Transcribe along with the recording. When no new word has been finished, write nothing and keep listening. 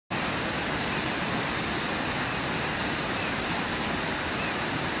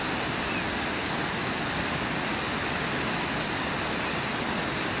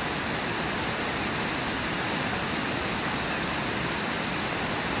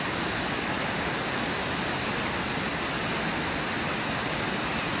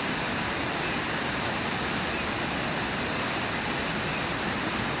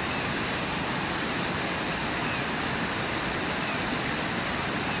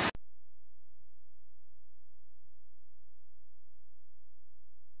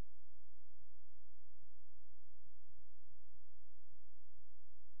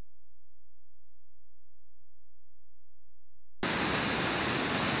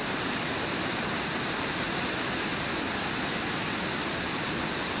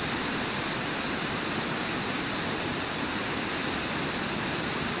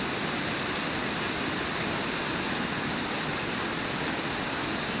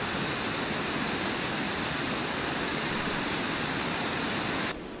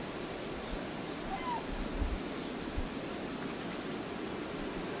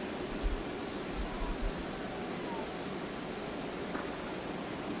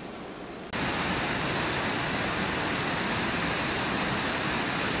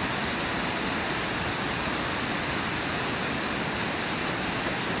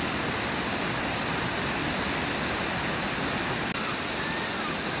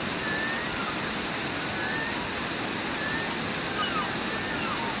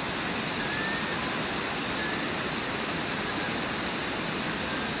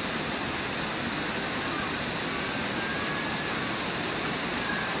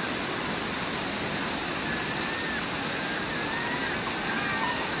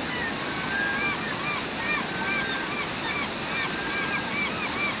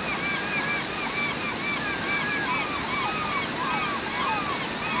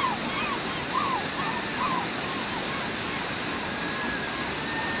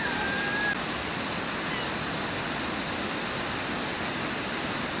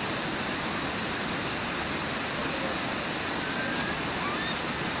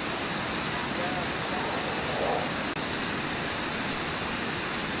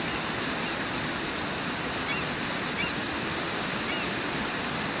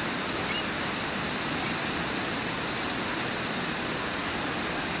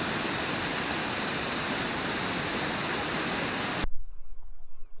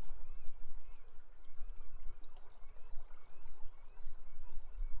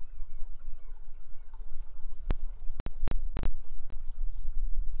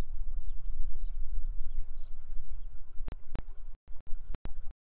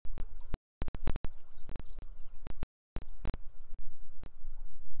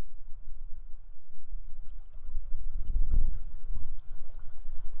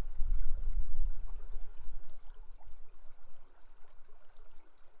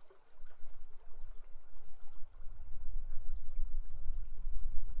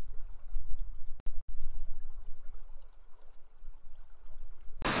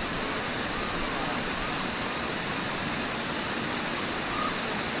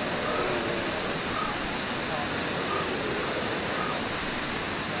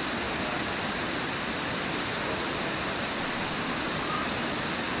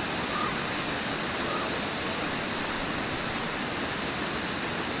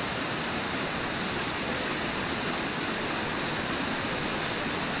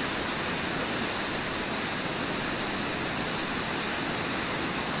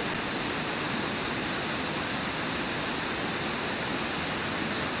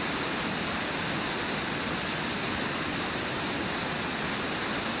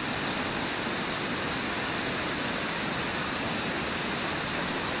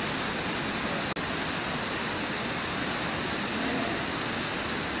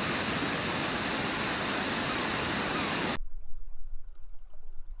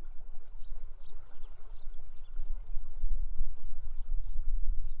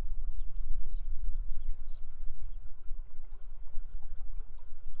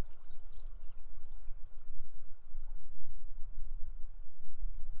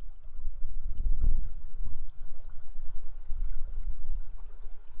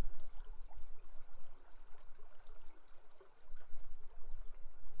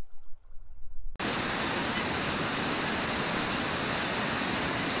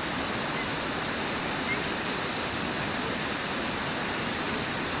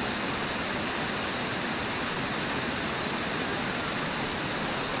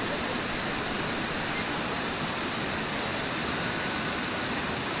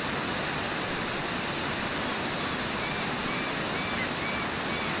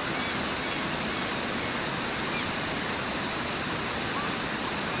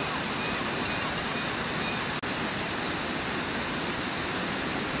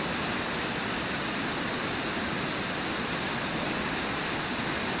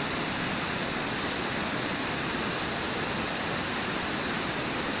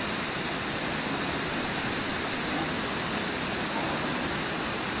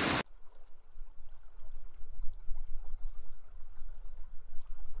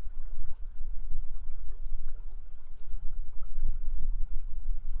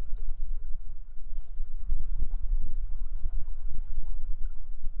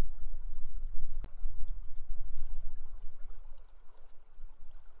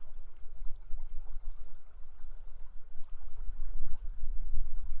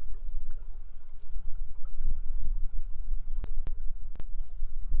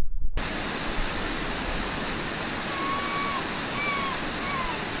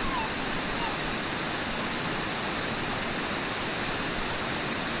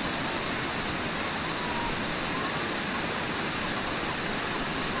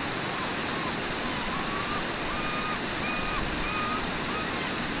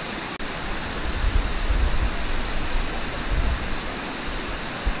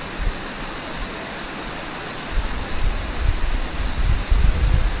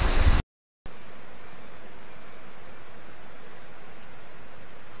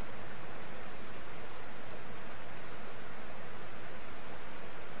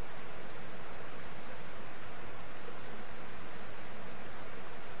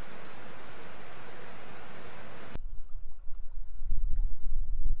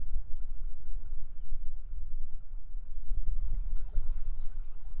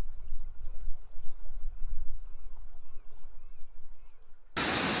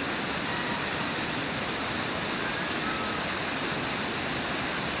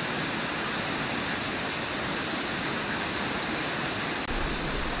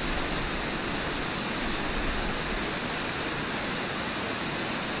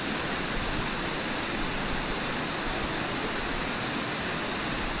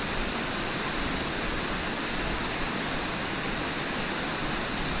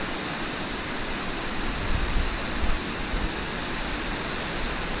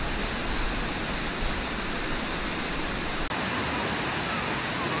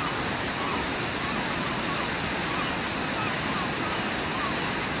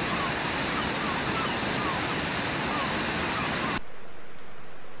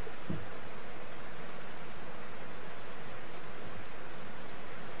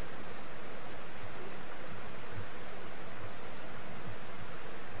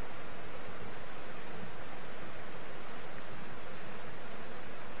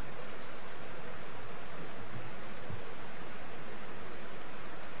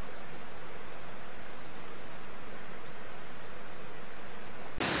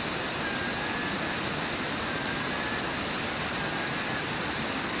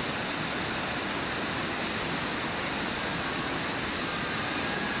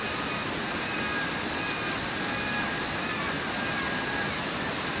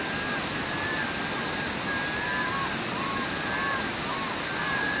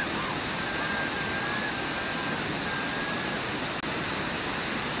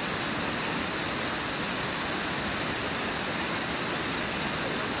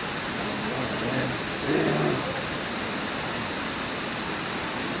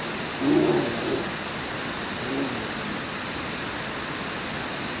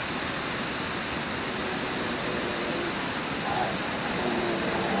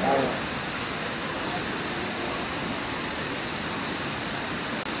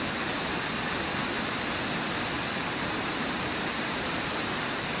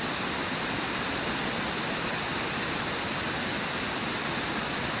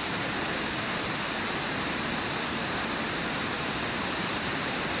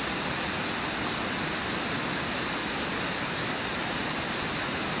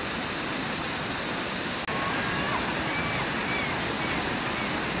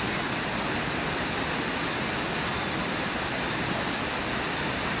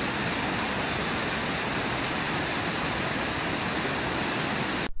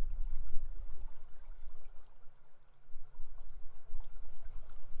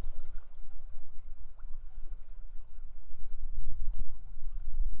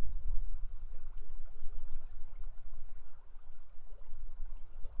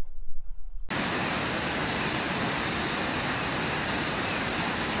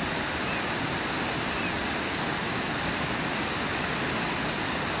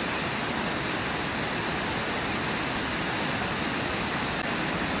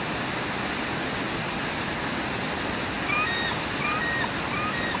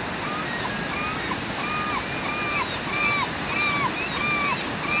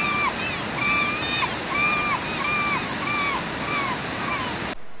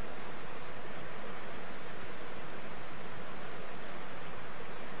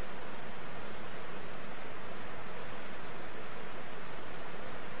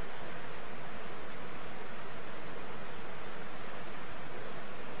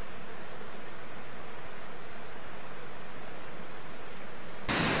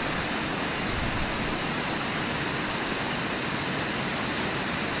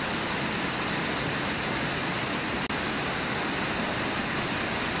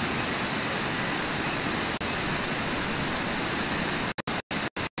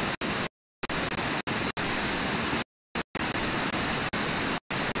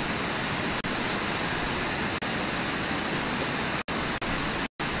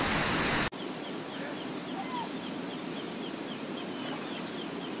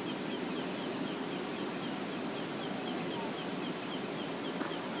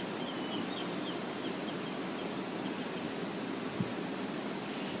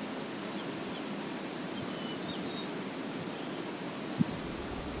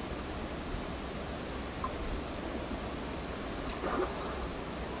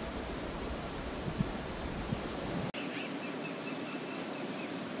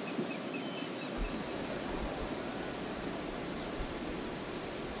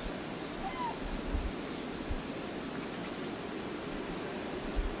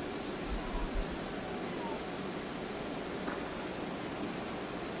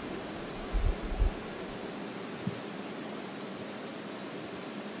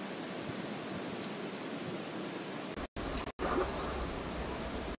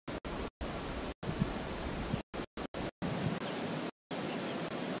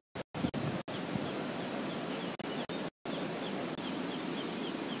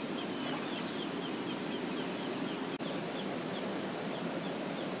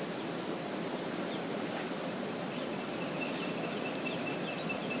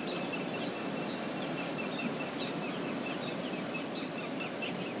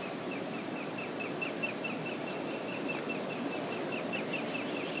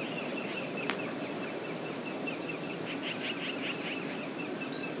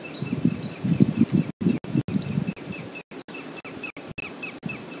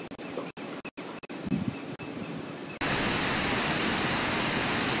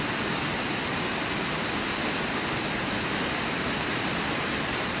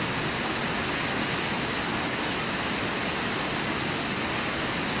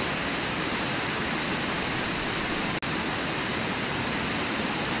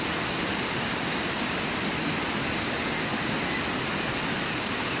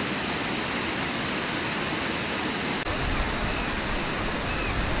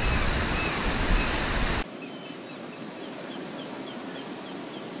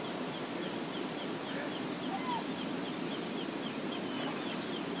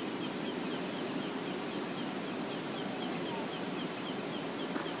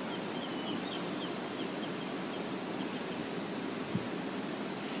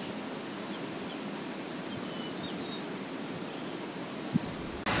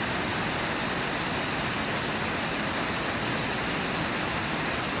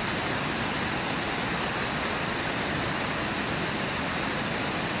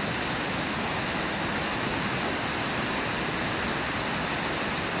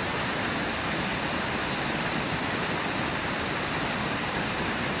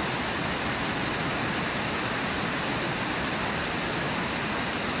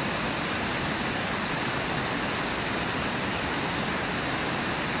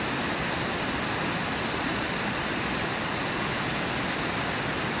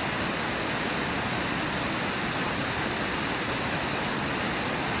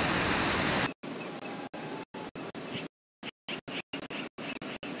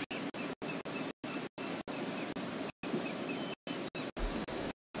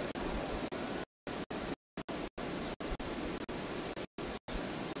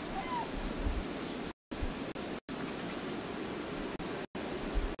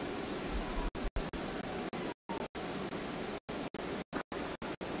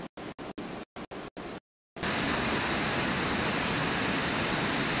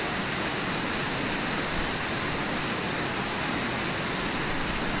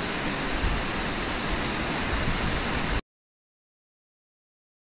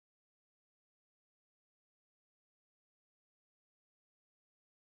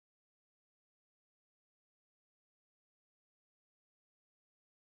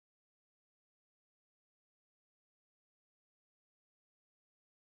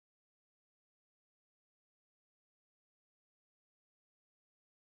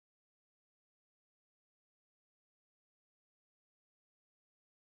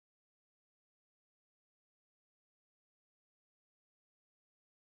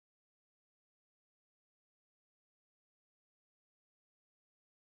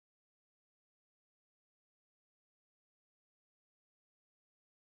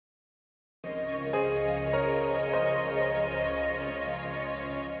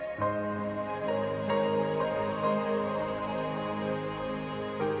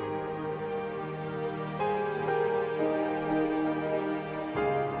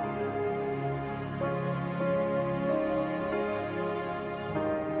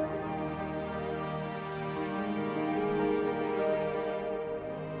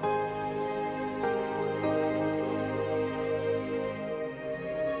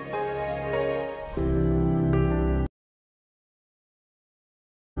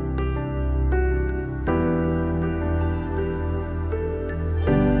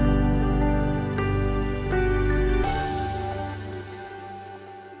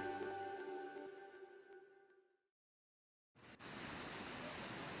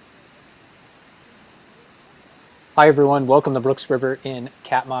Hi, everyone. Welcome to Brooks River in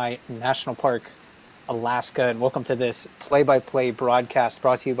Katmai National Park, Alaska, and welcome to this play-by-play broadcast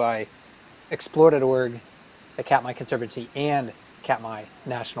brought to you by Explore.org, the Katmai Conservancy, and Katmai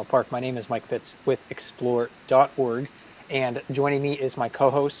National Park. My name is Mike Fitz with Explore.org, and joining me is my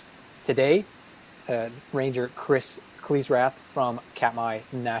co-host today, Ranger Chris Cleesrath from Katmai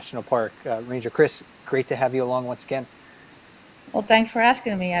National Park. Ranger Chris, great to have you along once again. Well, thanks for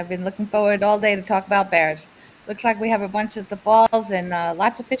asking me. I've been looking forward all day to talk about bears. Looks like we have a bunch at the falls and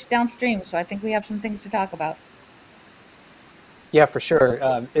lots of fish downstream, so I think we have some things to talk about. Yeah, for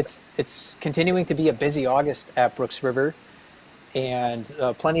sure. It's continuing to be a busy August at Brooks River, and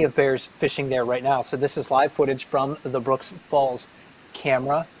plenty of bears fishing there right now. So this is live footage from the Brooks Falls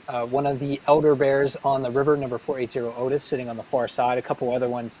camera. One of the elder bears on the river, number 480 Otis, sitting on the far side. A couple other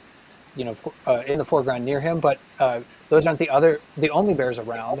ones, in the foreground near him, but those aren't the only bears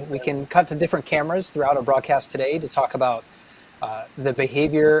around. We can cut to different cameras throughout our broadcast today to talk about the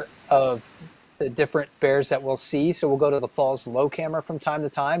behavior of the different bears that we'll see. So we'll go to the falls low camera from time to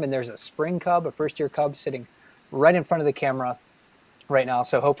time, and there's a spring cub, a first-year cub, sitting right in front of the camera right now.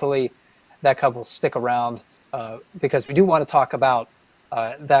 So hopefully that cub will stick around because we do want to talk about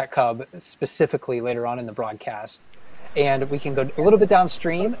that cub specifically later on in the broadcast. And we can go a little bit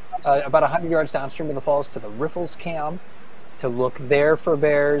downstream, about 100 yards downstream of the falls, to the riffles cam to look there for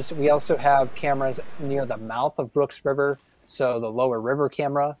bears. We also have cameras near the mouth of Brooks River, so the lower river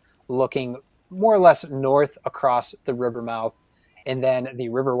camera looking more or less north across the river mouth, and then the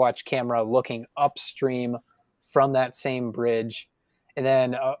River Watch camera looking upstream from that same bridge. And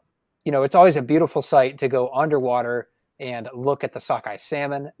then, it's always a beautiful sight to go underwater and look at the sockeye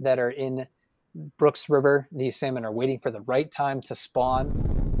salmon that are in Brooks River. These salmon are waiting for the right time to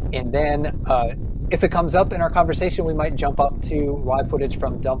spawn. And then if it comes up in our conversation, we might jump up to live footage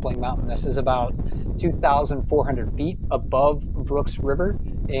from Dumpling Mountain. This is about 2,400 feet above Brooks River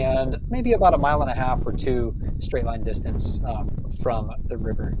and maybe about 1.5 miles or 2 straight line distance from the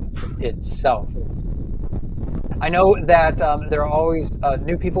river itself. I know that there are always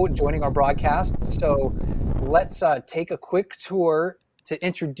new people joining our broadcast, so let's take a quick tour to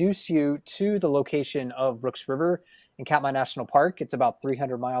introduce you to the location of Brooks River in Katmai National Park. It's about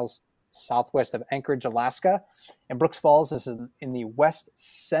 300 miles southwest of Anchorage, Alaska. And Brooks Falls is in the west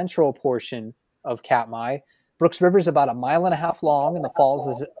central portion of Katmai. Brooks River is about 1.5 miles long, and the falls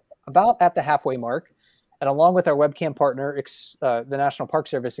is about at the halfway mark. And along with our webcam partner, the National Park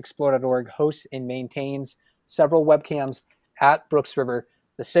Service, Explore.org hosts and maintains several webcams at Brooks River.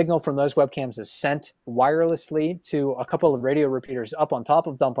 The signal from those webcams is sent wirelessly to a couple of radio repeaters up on top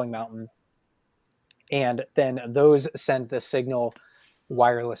of Dumpling Mountain. And then those send the signal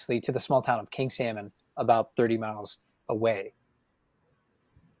wirelessly to the small town of King Salmon, about 30 miles away.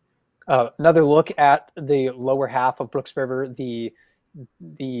 Another look at the lower half of Brooks River, the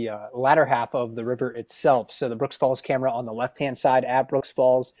latter half of the river itself. So the Brooks Falls camera on the left-hand side at Brooks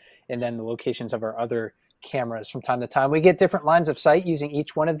Falls, and then the locations of our other cameras from time to time. We get different lines of sight using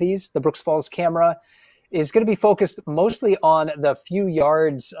each one of these. The Brooks Falls camera is going to be focused mostly on the few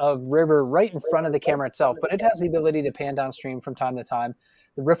yards of river right in front of the camera itself, but it has the ability to pan downstream from time to time.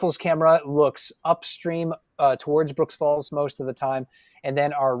 The riffles camera looks upstream towards Brooks Falls most of the time, and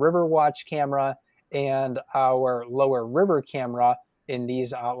then our River Watch camera and our lower river camera in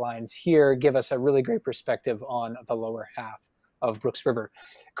these outlines here give us a really great perspective on the lower half of Brooks River.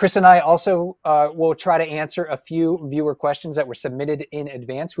 Chris and I also will try to answer a few viewer questions that were submitted in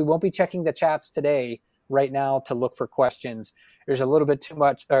advance. We won't be checking the chats today right now to look for questions. There's a little bit too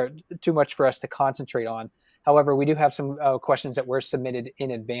much for us to concentrate on. However, we do have some questions that were submitted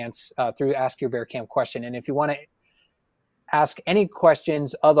in advance through Ask Your Bear Cam question. And if you want to ask any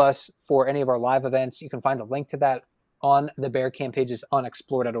questions of us for any of our live events, you can find a link to that on the Bear Cam pages on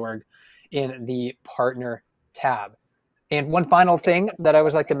Explore.org in the Partner tab. And one final thing that I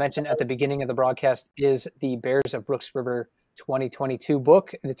always like to mention at the beginning of the broadcast is the Bears of Brooks River 2022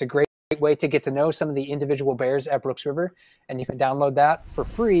 book. It's a great way to get to know some of the individual bears at Brooks River, and you can download that for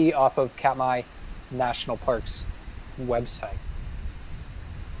free off of Katmai National Park's website.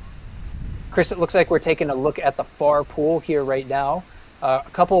 Chris, it looks like we're taking a look at the far pool here right now. A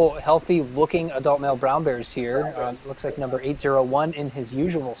couple healthy looking adult male brown bears here. Looks like number 801 in his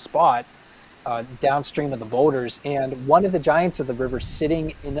usual spot. Downstream of the boulders, and one of the giants of the river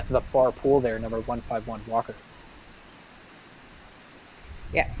sitting in the far pool there, number 151 Walker.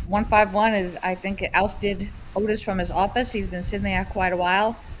 Yeah, 151 is, I think, it ousted Otis from his office. He's been sitting there quite a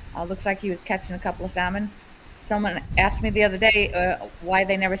while. Looks like he was catching a couple of salmon. Someone asked me the other day why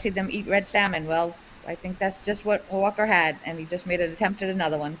they never see them eat red salmon. Well, I think that's just what Walker had, and he just made an attempt at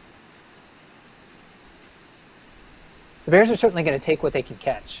another one. The bears are certainly going to take what they can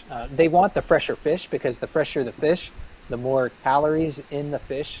catch. They want the fresher fish because the fresher the fish, the more calories in the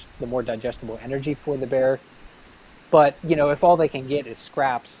fish, the more digestible energy for the bear. But, you know, if all they can get is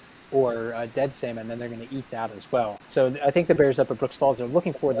scraps or dead salmon, then they're going to eat that as well. So I think the bears up at Brooks Falls are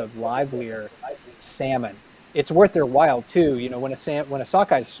looking for the livelier salmon. It's worth their while too. You know, when a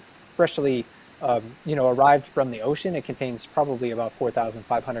sockeye's freshly, you know, arrived from the ocean, it contains probably about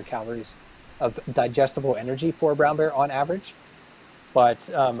 4,500 calories of digestible energy for a brown bear on average. But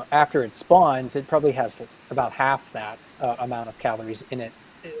after it spawns, it probably has about half that amount of calories in it,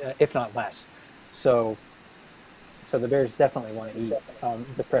 if not less. So so the bears definitely want to eat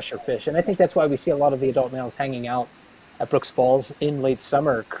the fresher fish. And I think that's why we see a lot of the adult males hanging out at Brooks Falls in late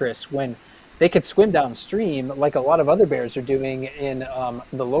summer, Chris, when they could swim downstream like a lot of other bears are doing in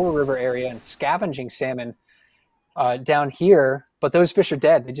the lower river area and scavenging salmon down here. But those fish are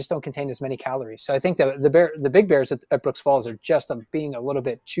dead. They just don't contain as many calories. So I think the big bears at Brooks Falls are just being a little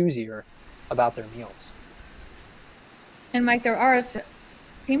bit choosier about their meals. And Mike,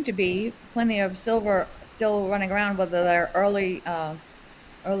 seem to be plenty of silver still running around, whether they're early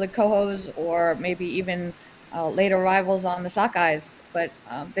cohos or maybe even late arrivals on the sockeyes. But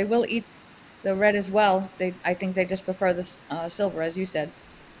they will eat the red as well. I think they just prefer the silver, as you said.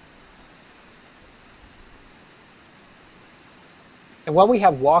 And while we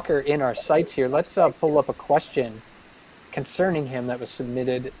have Walker in our sights here, let's pull up a question concerning him that was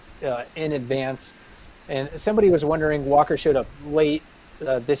submitted in advance. And somebody was wondering, Walker showed up late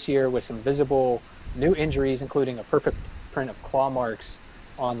this year with some visible new injuries, including a perfect print of claw marks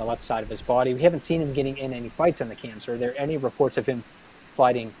on the left side of his body. We haven't seen him getting in any fights on the cams. Are there any reports of him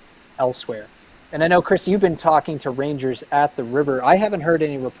fighting elsewhere? And I know, Chris, you've been talking to rangers at the river. I haven't heard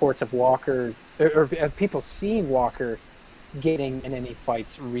any reports of Walker or of people seeing Walker getting in any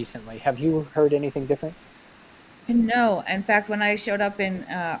fights recently. Have you heard anything different? No, in fact, when I showed up in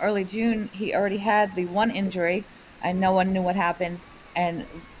early June, he already had the one injury, and no one knew what happened. And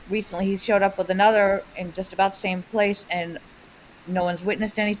recently, he showed up with another in just about the same place, and no one's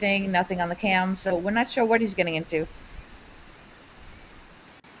witnessed anything, nothing on the cam. So we're not sure what he's getting into.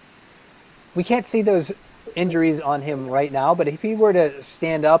 We can't see those injuries on him right now, but if he were to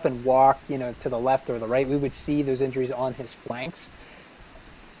stand up and walk, you know, to the left or the right, we would see those injuries on his flanks.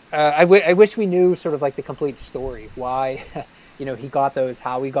 I wish we knew sort of like the complete story, why, you know, he got those,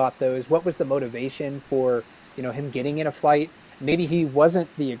 how he got those, what was the motivation for, you know, him getting in a fight. Maybe he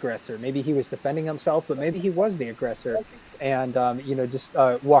wasn't the aggressor. Maybe he was defending himself, but maybe he was the aggressor and, you know, just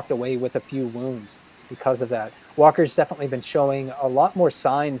walked away with a few wounds because of that. Walker's definitely been showing a lot more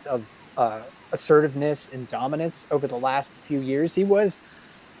signs of assertiveness and dominance over the last few years. He was,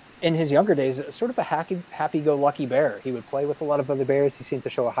 in his younger days, sort of a happy-go-lucky bear. He would play with a lot of other bears. He seemed to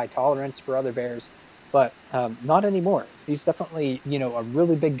show a high tolerance for other bears, but not anymore. He's definitely, you know, a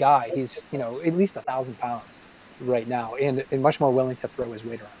really big guy. He's, you know, at least 1,000 pounds right now and much more willing to throw his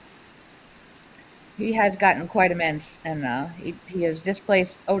weight around. He has gotten quite immense, and he has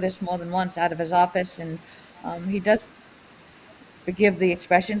displaced Otis more than once out of his office, and he does, forgive the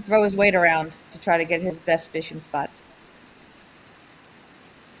expression, throw his weight around to try to get his best fishing spots.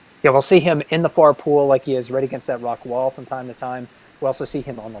 Yeah, we'll see him in the far pool like he is right against that rock wall from time to time. We also see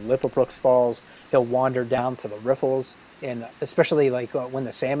him on the lip of Brooks Falls. He'll wander down to the riffles, and especially like when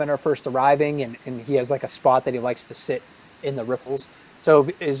the salmon are first arriving, and he has like a spot that he likes to sit in the riffles. So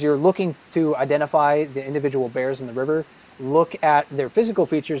as you're looking to identify the individual bears in the river, look at their physical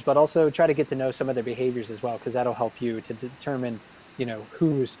features, but also try to get to know some of their behaviors as well, because that'll help you to determine, you know,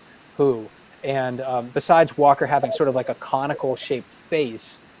 who's who. And besides Walker having sort of like a conical shaped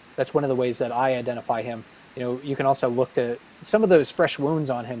face, that's one of the ways that I identify him. You know, you can also look to some of those fresh wounds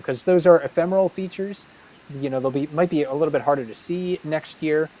on him because those are ephemeral features. You know, might be a little bit harder to see next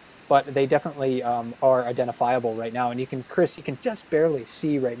year, but they definitely are identifiable right now. And you can, Chris, you can just barely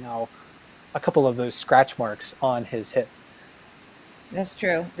see right now a couple of those scratch marks on his hip. That's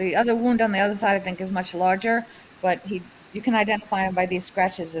true. The other wound on the other side, I think, is much larger, but you can identify him by these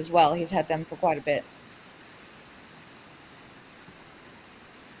scratches as well. He's had them for quite a bit.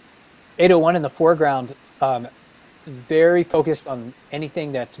 801 in the foreground, very focused on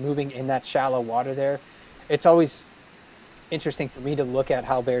anything that's moving in that shallow water there. It's always interesting for me to look at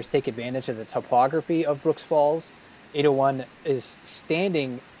how bears take advantage of the topography of Brooks Falls. 801 is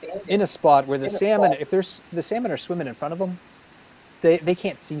standing in a spot where the salmon, if the salmon are swimming in front of them, they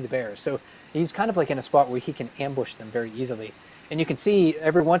can't see the bears. So he's kind of like in a spot where he can ambush them very easily. And you can see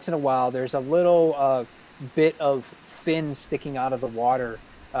every once in a while there's a little bit of fin sticking out of the water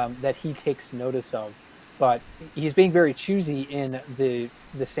that he takes notice of, but he's being very choosy in the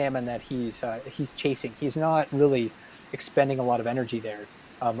salmon that he's chasing. He's not really expending a lot of energy there,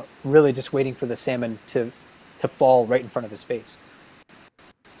 really just waiting for the salmon to fall right in front of his face.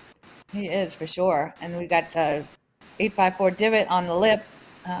 He is for sure. And we got 854 divot on the lip,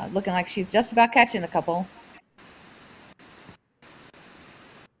 looking like she's just about catching a couple.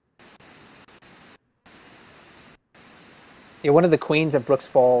 Yeah, one of the queens of Brooks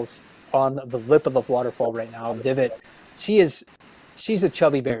Falls on the lip of the waterfall right now, Divot. She's a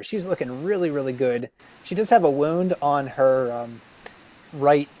chubby bear. She's looking really, really good. She does have a wound on her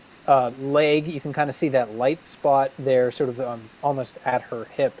right leg. You can kind of see that light spot there, sort of almost at her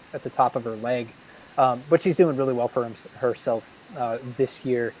hip, at the top of her leg. But she's doing really well for herself this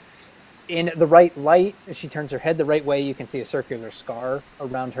year. In the right light, as she turns her head the right way, you can see a circular scar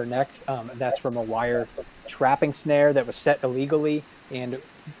around her neck. That's from a wire trapping snare that was set illegally, and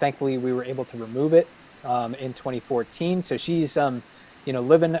thankfully we were able to remove it in 2014. So she's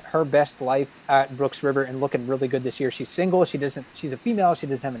living her best life at Brooks River and looking really good this year. She's single. She's a female. She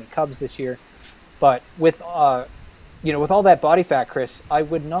doesn't have any cubs this year. But with with all that body fat, Chris, I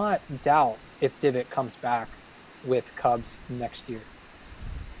would not doubt if Divot comes back with cubs next year.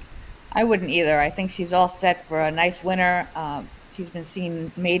 I wouldn't either. I think she's all set for a nice winter. She's been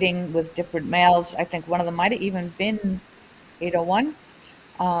seen mating with different males. I think one of them might have even been 801.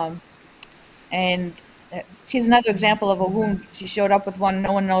 And she's another example of a wound. She showed up with one.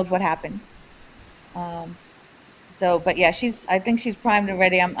 No one knows what happened. But yeah, I think she's primed and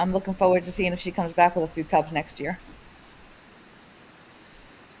ready. I'm looking forward to seeing if she comes back with a few cubs next year.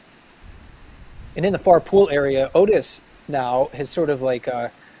 And in the far pool area, Otis now has sort of like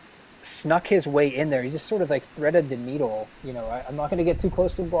snuck his way in there. He just sort of like threaded the needle. I'm not going to get too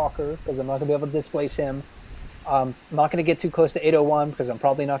close to Walker because I'm not going to be able to displace him. I'm not going to get too close to 801 because I'm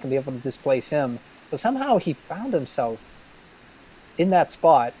probably not going to be able to displace him. But somehow he found himself in that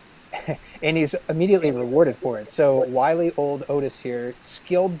spot and he's immediately rewarded for it. So wily old Otis here,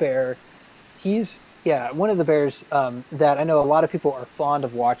 skilled bear. He's one of the bears that I know a lot of people are fond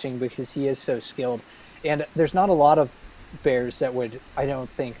of watching because he is so skilled. And there's not a lot of bears that would, I don't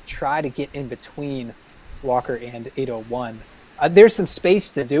think, try to get in between Walker and 801. There's some space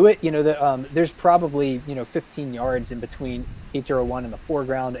to do it. There's probably 15 yards in between 801 in the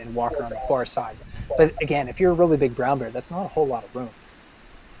foreground and Walker on the far side. But again, if you're a really big brown bear, that's not a whole lot of room.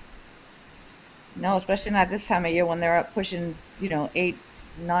 No, especially not this time of year when they're up pushing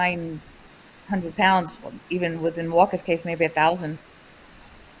 800-900 pounds, even within Walker's case maybe 1,000.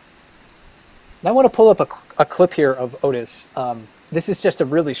 I want to pull up a clip here of Otis. This is just a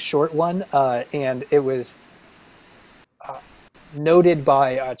really short one, and it was noted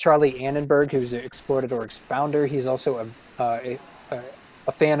by Charlie Annenberg, who's Explorador's founder. He's also a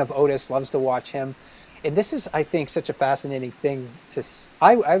fan of Otis, loves to watch him. And this is, I think, such a fascinating thing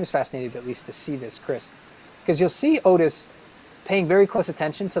I was fascinated at least to see this, Chris, because you'll see Otis paying very close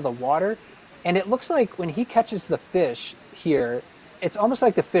attention to the water, and it looks like when he catches the fish here, it's almost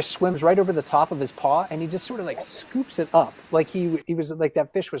like the fish swims right over the top of his paw, and he just sort of like scoops it up, like he was like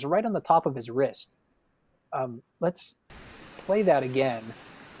that fish was right on the top of his wrist. Let's play that again,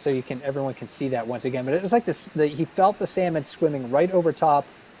 so everyone can see that once again. But it was like this: he felt the salmon swimming right over top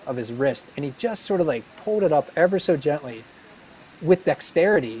of his wrist, and he just sort of like pulled it up ever so gently, with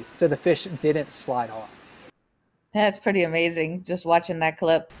dexterity, so the fish didn't slide off. That's pretty amazing. Just watching that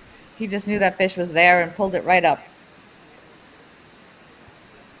clip, he just knew that fish was there and pulled it right up.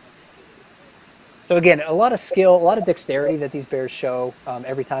 So again, a lot of skill, a lot of dexterity that these bears show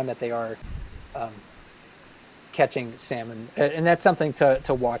every time that they are catching salmon. And that's something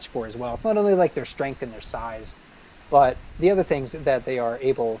to watch for as well. It's not only like their strength and their size, but the other things that they are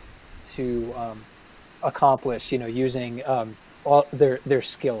able to accomplish, using all their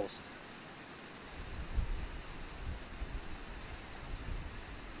skills.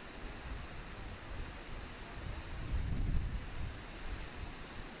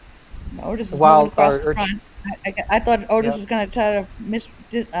 Otis is moving across the front. I thought Otis was going to try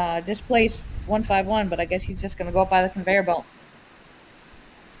to displace 151, but I guess he's just going to go up by the conveyor belt.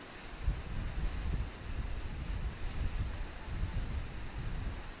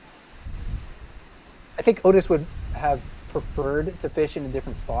 I think Otis would have preferred to fish in a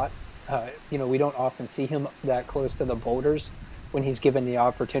different spot. We don't often see him that close to the boulders when he's given the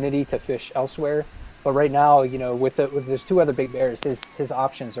opportunity to fish elsewhere. But right now, with there's two other big bears, his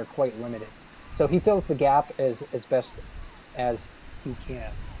options are quite limited. So he fills the gap as best as he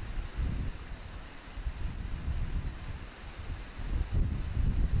can.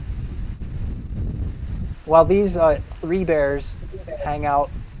 While these three bears hang out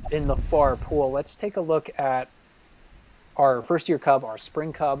in the far pool, let's take a look at our first year cub, our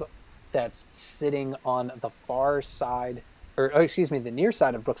spring cub, that's sitting on the far side, or oh, excuse me, the near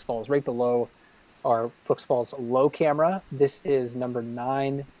side of Brooks Falls, right below our Brooks Falls low camera. This is number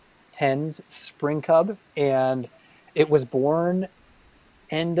 910's spring cub, and it was born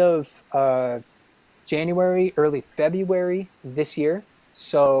end of January, early February this year.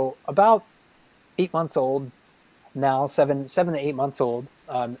 So about 8 months old now, 7 to 8 months old,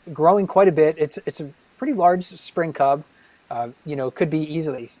 growing quite a bit. It's a pretty large spring cub. Could be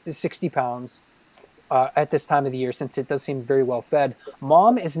easily 60 pounds at this time of the year, since it does seem very well fed.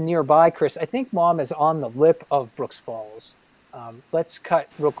 Mom is nearby, Chris. I think mom is on the lip of Brooks Falls. Let's cut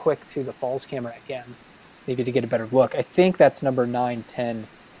real quick to the falls camera again, maybe to get a better look. I think that's number 910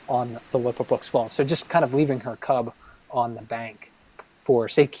 on the lip of Brooks Falls. So just kind of leaving her cub on the bank for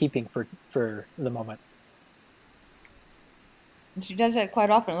safekeeping for the moment. She does that quite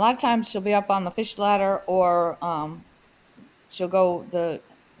often. A lot of times she'll be up on the fish ladder, or she'll go the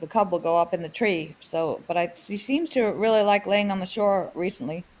cub will go up in the tree. So, but she seems to really like laying on the shore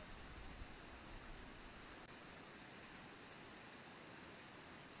recently.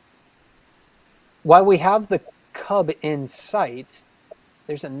 While we have the cub in sight,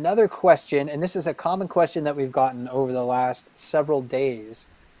 there's another question, and this is a common question that we've gotten over the last several days.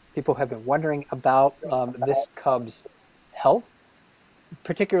 People have been wondering about this cub's health,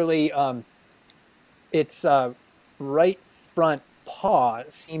 particularly its right front paw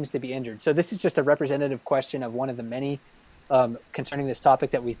seems to be injured. So this is just a representative question of one of the many concerning this topic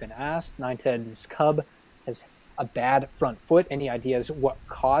that we've been asked. 910's cub has a bad front foot. Any ideas what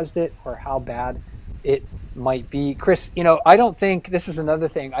caused it or how bad it might be? Chris, I don't think, this is another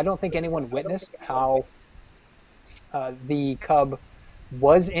thing, I don't think anyone witnessed how the cub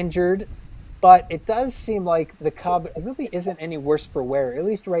was injured, but it does seem like the cub really isn't any worse for wear, at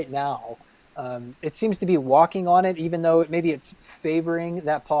least right now. It seems to be walking on it, even though maybe it's favoring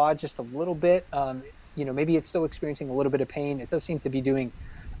that paw just a little bit. Maybe it's still experiencing a little bit of pain. It does seem to be doing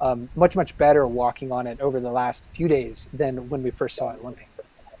much, much better walking on it over the last few days than when we first saw it limping.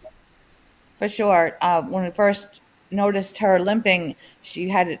 For sure. When we first noticed her limping, she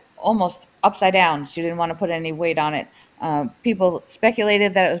had it almost upside down. She didn't want to put any weight on it. People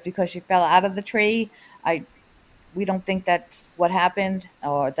speculated that it was because she fell out of the tree. We don't think that's what happened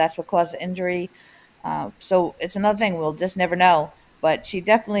or that's what caused the injury. So it's another thing. We'll just never know. But she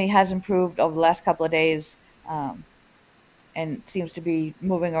definitely has improved over the last couple of days, and seems to be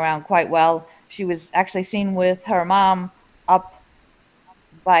moving around quite well. She was actually seen with her mom up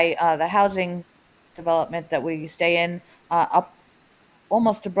by the housing development that we stay in, up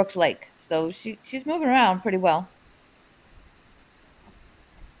almost to Brooks Lake. So she's moving around pretty well.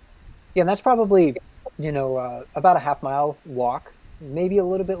 Yeah, and that's probably, about a half-mile walk, maybe a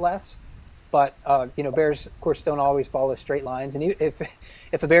little bit less. But, bears, of course, don't always follow straight lines. And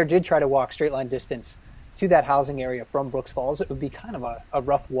if a bear did try to walk straight line distance to that housing area from Brooks Falls, it would be kind of a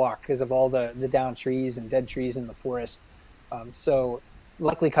rough walk because of all the downed trees and dead trees in the forest. So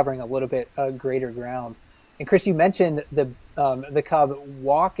likely covering a little bit greater ground. And Chris, you mentioned the cub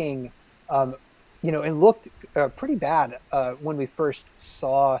walking, it looked pretty bad when we first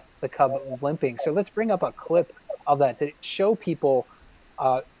saw the cub limping. So let's bring up a clip of that to show people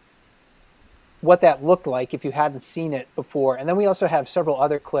what that looked like if you hadn't seen it before. And then we also have several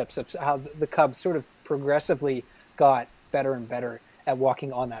other clips of how the cub sort of progressively got better and better at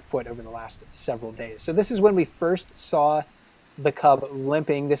walking on that foot over the last several days. So this is when we first saw the cub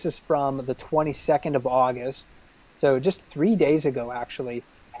limping. This is from the 22nd of August. So just 3 days ago, actually.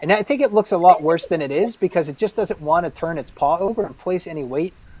 And I think it looks a lot worse than it is because it just doesn't want to turn its paw over and place any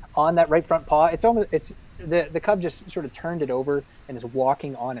weight on that right front paw. The cub just sort of turned it over and is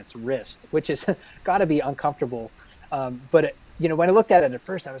walking on its wrist, which is got to be uncomfortable. But when I looked at it at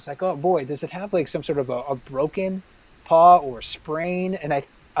first, I was like, oh boy, does it have like some sort of a broken paw or sprain? And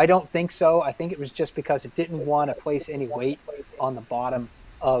I don't think so. I think it was just because it didn't want to place any weight on the bottom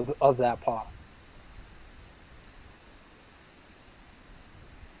of that paw.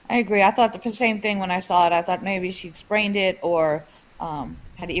 I agree. I thought the same thing when I saw it. I thought maybe she'd sprained it or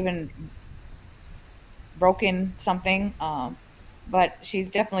had even broken something. But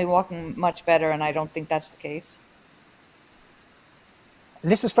she's definitely walking much better, and I don't think that's the case.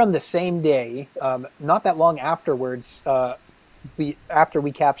 And this is from the same day, not that long afterwards. After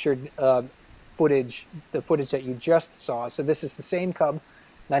we captured the footage that you just saw. So this is the same cub,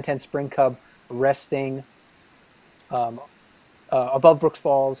 910 spring cub, resting above Brooks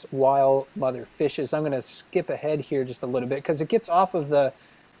Falls while mother fishes. I'm going to skip ahead here just a little bit because it gets off of the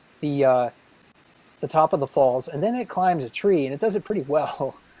top of the falls and then it climbs a tree and it does it pretty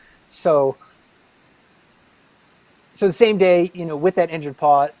well. So the same day, with that injured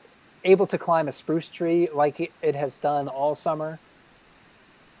paw, able to climb a spruce tree like it has done all summer,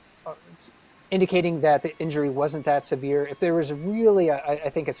 indicating that the injury wasn't that severe. If there was really, I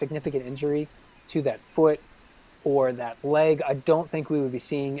think, a significant injury to that foot or that leg, I don't think we would be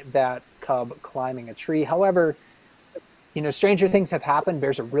seeing that cub climbing a tree. However, stranger things have happened.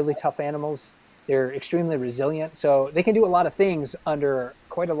 Bears are really tough animals. They're extremely resilient, so they can do a lot of things under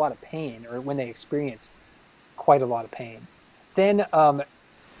quite a lot of pain, or when they experience quite a lot of pain. Then, let's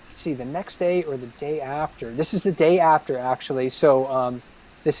see, the next day or the day after. This is the day after, actually. So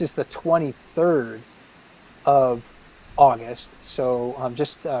this is the 23rd of August. So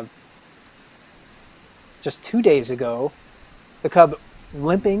just 2 days ago, the cub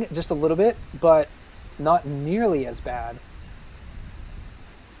limping just a little bit, but not nearly as bad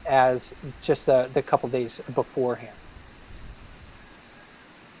as just the couple days beforehand.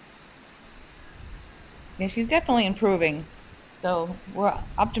 Yeah, she's definitely improving. So we're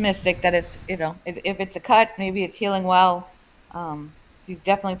optimistic that it's, if it's a cut, maybe it's healing well. She's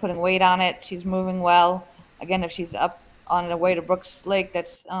definitely putting weight on it. She's moving well. Again, if she's up on the way to Brooks Lake,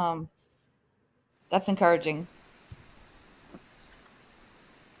 that's encouraging.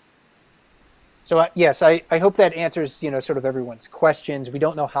 So yes, I hope that answers sort of everyone's questions. We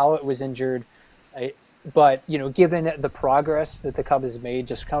don't know how it was injured, but given the progress that the cub has made,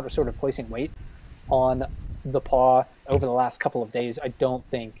 just kind of sort of placing weight on the paw over the last couple of days, I don't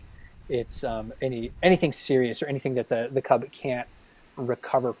think it's anything serious or anything that the cub can't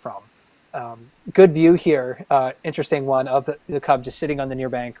recover from. Good view here, interesting one of the cub just sitting on the near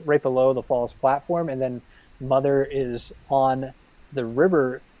bank right below the falls platform, and then mother is on the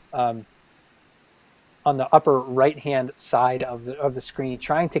river. On the upper right-hand side of the screen,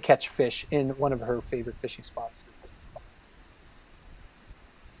 trying to catch fish in one of her favorite fishing spots.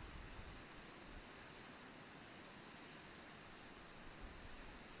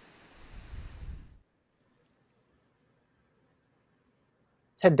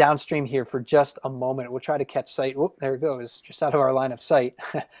 Let's head downstream here for just a moment. We'll try to catch sight. Oh, there it goes, just out of our line of sight,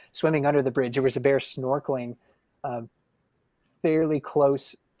 swimming under the bridge. There was a bear snorkeling fairly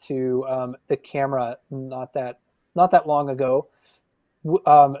close to the camera not that long ago.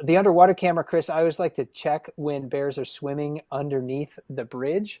 The underwater camera, Chris, I always like to check when bears are swimming underneath the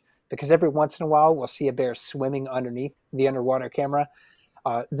bridge, because every once in a while we'll see a bear swimming underneath the underwater camera.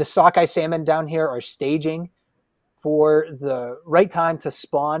 The sockeye salmon down here are staging for the right time to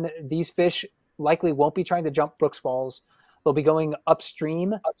spawn. These fish likely won't be trying to jump Brooks Falls. They'll be going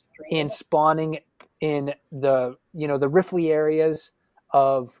upstream and spawning in the riffly areas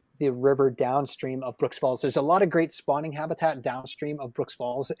of the river downstream of Brooks Falls. There's a lot of great spawning habitat downstream of Brooks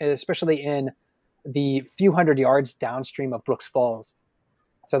Falls, especially in the few hundred yards downstream of Brooks Falls.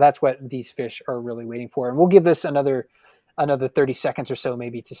 So that's what these fish are really waiting for. And we'll give this another 30 seconds or so,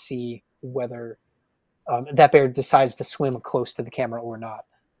 maybe, to see whether that bear decides to swim close to the camera or not.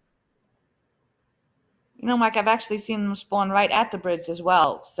 Mike, I've actually seen them spawn right at the bridge as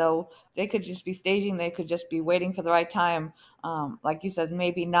well. So they could just be staging. They could just be waiting for the right time. Like you said,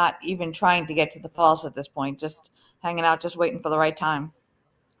 maybe not even trying to get to the falls at this point, just hanging out, just waiting for the right time.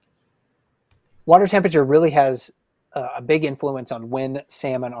 Water temperature really has a big influence on when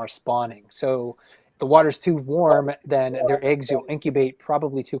salmon are spawning. So if the water's too warm, then their eggs will incubate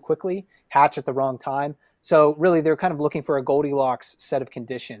probably too quickly, hatch at the wrong time. So really, they're kind of looking for a Goldilocks set of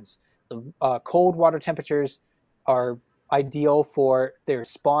conditions. The cold water temperatures are ideal for their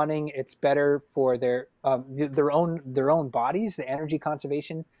spawning. It's better for their own bodies, the energy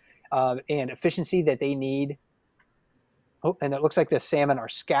conservation and efficiency that they need. Oh, and it looks like the salmon are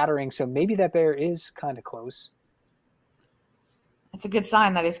scattering, so maybe that bear is kind of close. It's a good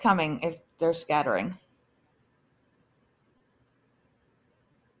sign that he's coming if they're scattering.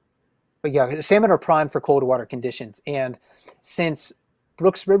 But yeah, the salmon are primed for cold water conditions, and since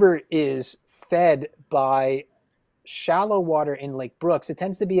Brooks River is fed by shallow water in Lake Brooks, it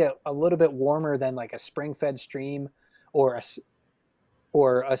tends to be a little bit warmer than like a spring-fed stream or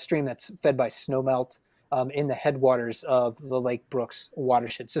a stream that's fed by snowmelt in the headwaters of the Lake Brooks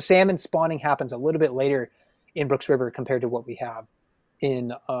watershed. So salmon spawning happens a little bit later in Brooks River compared to what we have in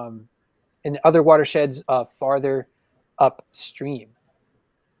the other watersheds farther upstream.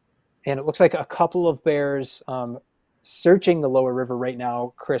 And it looks like a couple of bears searching the lower river right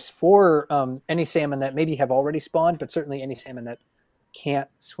now, Chris, for any salmon that maybe have already spawned, but certainly any salmon that can't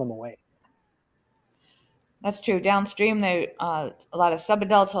swim away. That's true. Downstream, there a lot of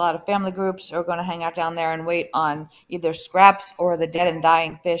subadults, a lot of family groups are going to hang out down there and wait on either scraps or the dead and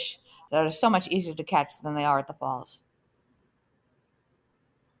dying fish that are so much easier to catch than they are at the falls.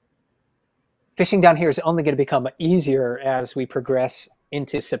 Fishing down here is only going to become easier as we progress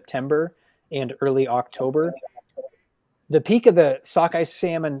into September and early October. The peak of the sockeye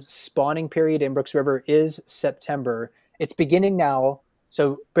salmon spawning period in Brooks River is September. It's beginning now,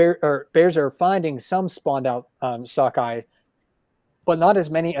 so bears are finding some spawned out sockeye, but not as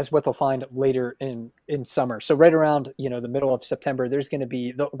many as what they'll find later in summer. So right around the middle of September, there's going to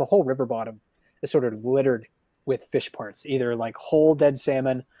be the whole river bottom is sort of littered with fish parts, either like whole dead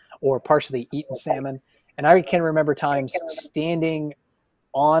salmon or partially eaten salmon. And I can remember times standing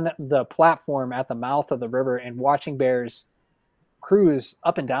on the platform at the mouth of the river and watching bears cruise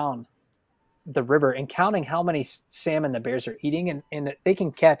up and down the river and counting how many salmon the bears are eating. And they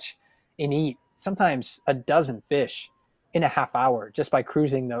can catch and eat sometimes a dozen fish in a half hour just by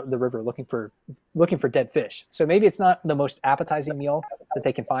cruising the river looking for dead fish. So maybe it's not the most appetizing meal that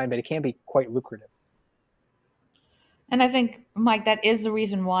they can find, but it can be quite lucrative. And I think, Mike, that is the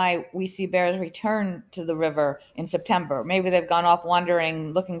reason why we see bears return to the river in September. Maybe they've gone off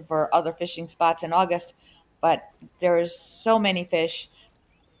wandering, looking for other fishing spots in August, but there's so many fish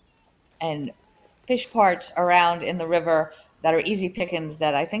and fish parts around in the river that are easy pickings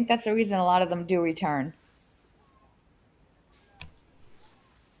that I think that's the reason a lot of them do return.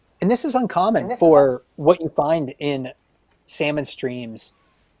 And this is uncommon for what you find in salmon streams,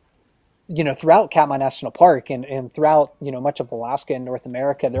 throughout Katmai National Park and throughout, much of Alaska and North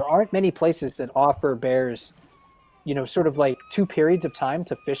America. There aren't many places that offer bears, sort of like 2 periods of time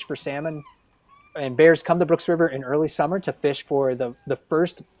to fish for salmon. And bears come to Brooks River in early summer to fish for the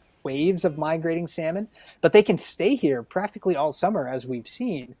first waves of migrating salmon, but they can stay here practically all summer, as we've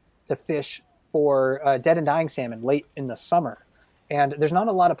seen, to fish for dead and dying salmon late in the summer. And there's not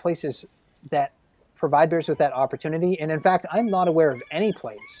a lot of places that provide bears with that opportunity. And in fact, I'm not aware of any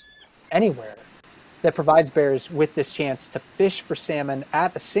place anywhere that provides bears with this chance to fish for salmon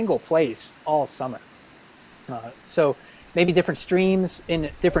at a single place all summer. So maybe different streams in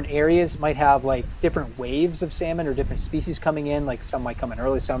different areas might have like different waves of salmon or different species coming in. Like some might come in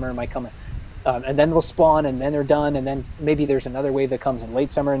early summer, might come in, and then they'll spawn and then they're done. And then maybe there's another wave that comes in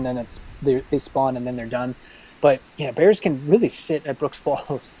late summer and then they spawn and then they're done. But bears can really sit at Brooks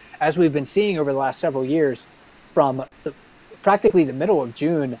Falls, as we've been seeing over the last several years, from practically the middle of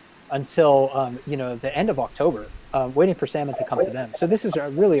June until the end of October, waiting for salmon to come to them. So this is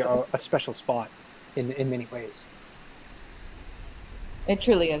really a special spot in many ways. It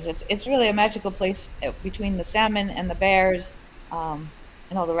truly is. It's really a magical place between the salmon and the bears, and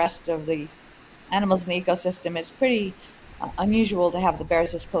all the rest of the animals in the ecosystem. It's pretty unusual to have the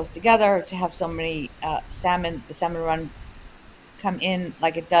bears this close together, to have so many the salmon run come in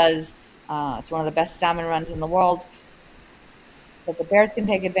like it does. It's one of the best salmon runs in the world. But the bears can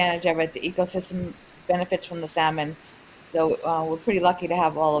take advantage of it. The ecosystem benefits from the salmon. So we're pretty lucky to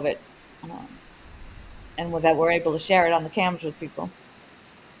have all of it. And with that, we're able to share it on the cams with people.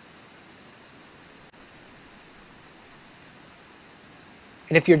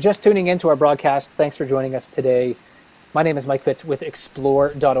 And if you're just tuning into our broadcast, thanks for joining us today. My name is Mike Fitz with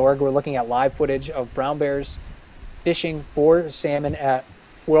explore.org. We're looking at live footage of brown bears fishing for salmon at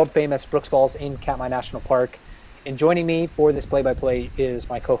world-famous Brooks Falls in Katmai National Park. And joining me for this play-by-play is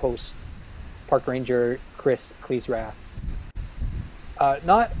my co-host, Park Ranger Chris Cleesrath.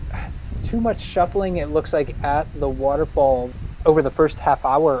 Not too much shuffling, it looks like, at the waterfall over the first half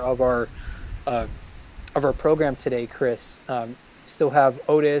hour of our program today, Chris. Still have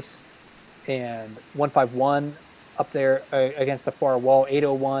Otis and 151 up there against the far wall,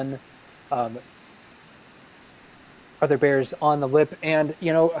 801. Other bears on the lip. And,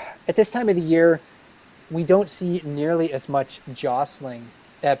 at this time of the year, we don't see nearly as much jostling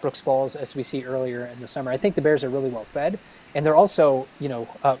at Brooks Falls as we see earlier in the summer. I think the bears are really well fed, and they're also,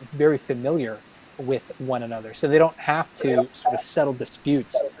 very familiar with one another. So they don't have to sort of settle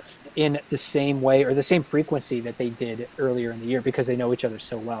disputes in the same way or the same frequency that they did earlier in the year, because they know each other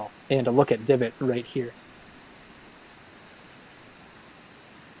so well. And a look at Divot right here.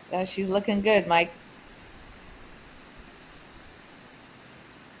 She's looking good, Mike.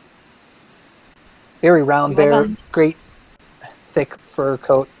 Very round bear, great thick fur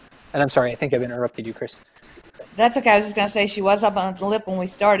coat. And I'm sorry, I think I've interrupted you, Chris. That's okay. I was just going to say she was up on the lip when we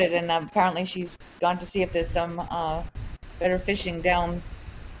started, and apparently she's gone to see if there's some better fishing down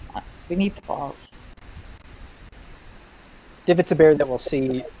beneath the falls. Divot's a bear that we'll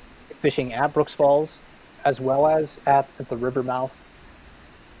see fishing at Brooks Falls as well as at the river mouth.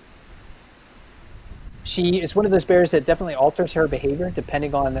 She is one of those bears that definitely alters her behavior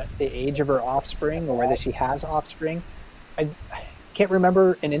depending on the age of her offspring or whether she has offspring. I can't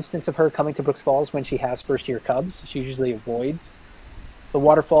remember an instance of her coming to Brooks Falls when she has first-year cubs. She usually avoids the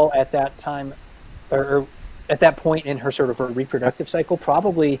waterfall at that time, or at that point in her sort of her reproductive cycle,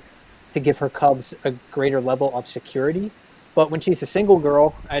 probably to give her cubs a greater level of security. But when she's a single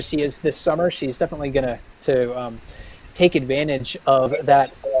girl, as she is this summer, she's definitely going to take advantage of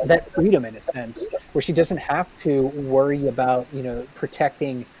that freedom in a sense, where she doesn't have to worry about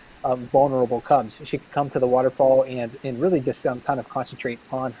protecting vulnerable cubs. She can come to the waterfall and really just kind of concentrate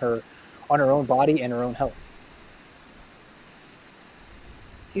on her own body and her own health.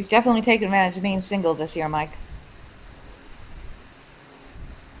 She's definitely taken advantage of being single this year, Mike.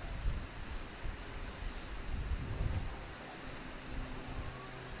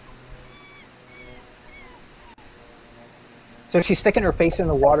 So she's sticking her face in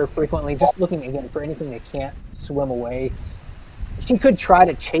the water frequently, just looking again for anything that can't swim away. She could try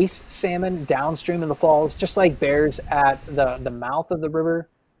to chase salmon downstream in the falls, just like bears at the mouth of the river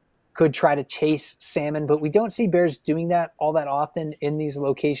could try to chase salmon, but we don't see bears doing that all that often in these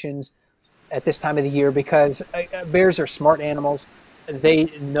locations at this time of the year, because bears are smart animals. They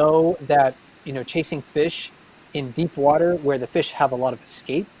know that chasing fish in deep water where the fish have a lot of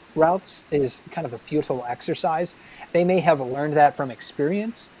escape routes is kind of a futile exercise. They may have learned that from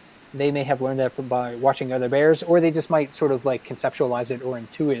experience. They may have learned that by watching other bears, or they just might sort of like conceptualize it or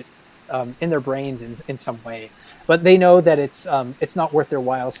intuit in their brains in some way. But they know that it's not worth their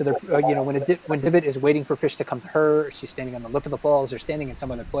while. So they're when Divot is waiting for fish to come to her, she's standing on the lip of the falls or standing in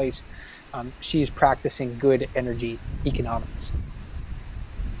some other place. She's practicing good energy economics.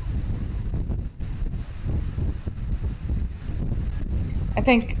 I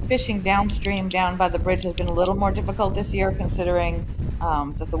think fishing downstream down by the bridge has been a little more difficult this year, considering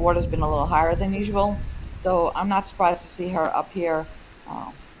that the water's been a little higher than usual. So I'm not surprised to see her up here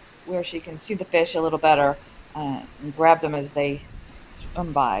where she can see the fish a little better and grab them as they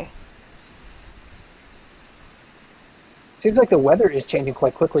swim by. Seems like the weather is changing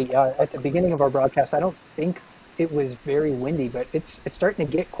quite quickly. At the beginning of our broadcast, I don't think it was very windy, but it's starting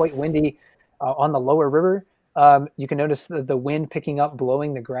to get quite windy on the lower river. You can notice the wind picking up,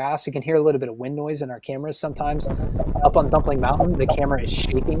 blowing the grass. You can hear a little bit of wind noise in our cameras sometimes. Up on Dumpling Mountain, the camera is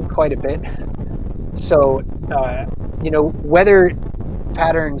shaking quite a bit. So, weather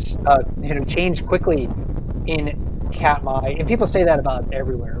patterns, change quickly in Katmai. And people say that about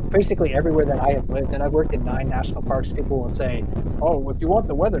everywhere. Basically everywhere that I have lived, and I've worked in 9 national parks, people will say, oh, if you want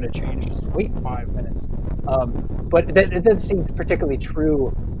the weather to change, just wait 5 minutes. But it doesn't seem particularly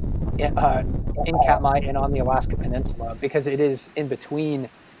true in Katmai and on the Alaska Peninsula, because it is in between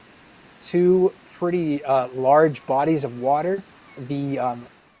two pretty large bodies of water, the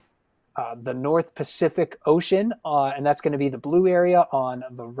North Pacific Ocean, and that's going to be the blue area on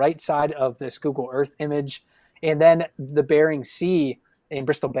the right side of this Google Earth image, and then the Bering Sea in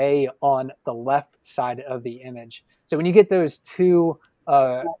Bristol Bay on the left side of the image. So when you get those two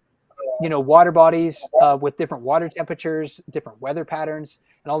water bodies with different water temperatures, different weather patterns,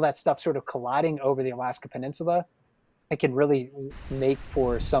 and all that stuff sort of colliding over the Alaska Peninsula, it can really make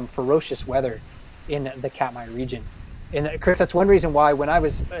for some ferocious weather in the Katmai region. And Chris, that's one reason why when I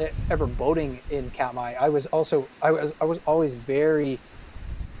was ever boating in Katmai, I was always very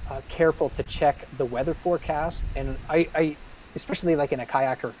careful to check the weather forecast, and I especially like in a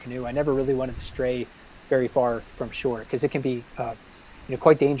kayak or canoe, I never really wanted to stray very far from shore, because it can be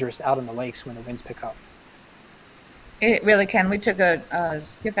quite dangerous out on the lakes when the winds pick up. It really can. We took a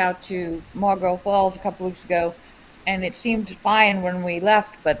skip out to Marlborough Falls a couple weeks ago, and it seemed fine when we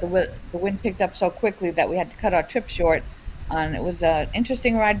left, but the wind picked up so quickly that we had to cut our trip short, and it was an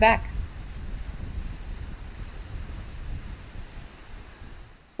interesting ride back.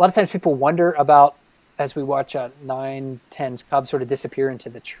 A lot of times people wonder about, as we watch 9-10's cubs sort of disappear into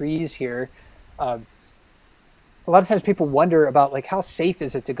the trees here, a lot of times people wonder about, like, how safe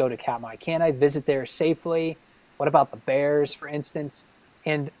is it to go to Katmai? Can I visit there safely? What about the bears, for instance?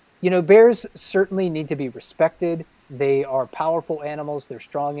 And, bears certainly need to be respected. They are powerful animals. They're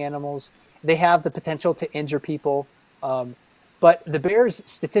strong animals. They have the potential to injure people. But the bears,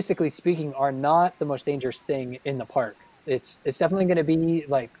 statistically speaking, are not the most dangerous thing in the park. It's definitely going to be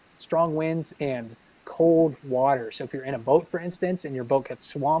like strong winds and cold water. So if you're in a boat, for instance, and your boat gets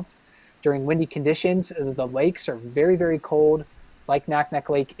swamped during windy conditions, the lakes are very, very cold. Like Naknek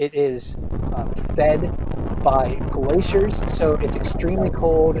Lake, it is fed by glaciers, so it's extremely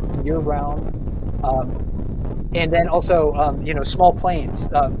cold year-round. And then also, small planes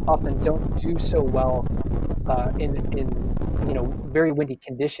often don't do so well in very windy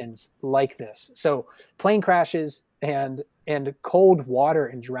conditions like this. So plane crashes and cold water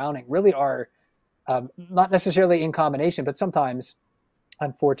and drowning really are not necessarily in combination, but sometimes,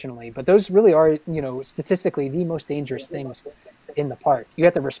 unfortunately. But those really are, statistically the most dangerous things in the park. You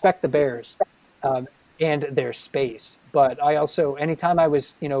have to respect the bears, and their space. But I also, anytime I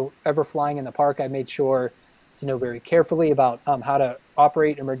was, ever flying in the park, I made sure to know very carefully about how to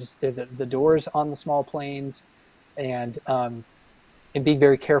operate emergency the doors on the small planes, and being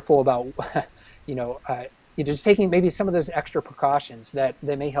very careful about, you know, uh, just taking maybe some of those extra precautions that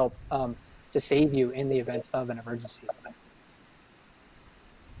may help to save you in the event of an emergency.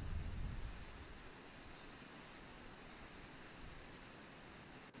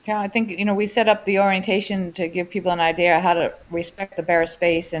 Yeah, I think, we set up the orientation to give people an idea how to respect the bear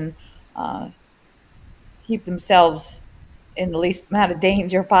space and uh, keep themselves in the least amount of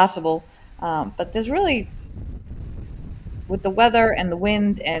danger possible. But there's really, with the weather and the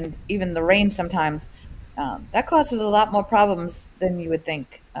wind and even the rain sometimes, that causes a lot more problems than you would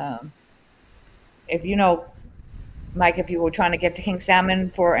think. If you know, Mike, if you were trying to get to king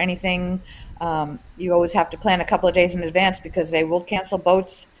salmon for anything, you always have to plan a couple of days in advance because they will cancel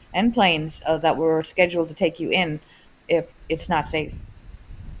boats and planes that were scheduled to take you in if it's not safe.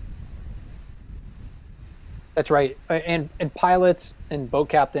 That's right. And pilots and boat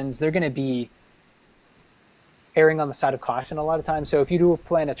captains, they're going to be erring on the side of caution a lot of times. So if you do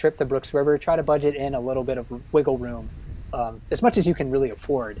plan a trip to Brooks River, try to budget in a little bit of wiggle room, as much as you can really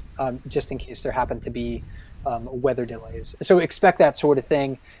afford, just in case there happen to be weather delays. So expect that sort of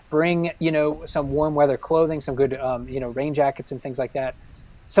thing. Bring, some warm weather clothing, some good, rain jackets and things like that.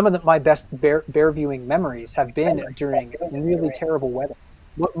 Some of my best bear viewing memories have been during really terrible weather.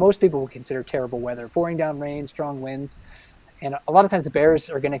 What most people would consider terrible weather, pouring down rain, strong winds, and a lot of times the bears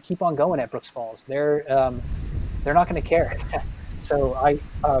are going to keep on going at Brooks Falls. They're not going to care. So I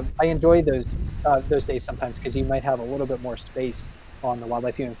enjoy those days sometimes because you might have a little bit more space on the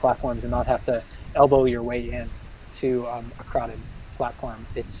wildlife viewing platforms and not have to elbow your way in to a crowded platform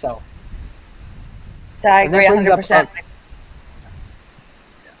itself. I And that agree brings up 100%.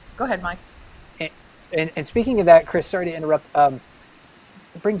 Go ahead, Mike. and speaking of that, Chris, sorry to interrupt.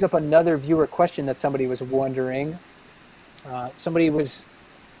 It brings up another viewer question that somebody was wondering. Somebody was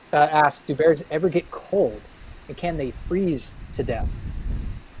asked, do bears ever get cold? And can they freeze to death?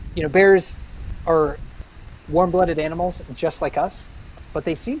 Bears are warm-blooded animals just like us, but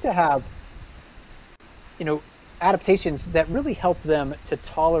they seem to have, adaptations that really help them to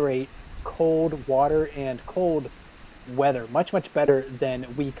tolerate cold water and cold weather much, much better than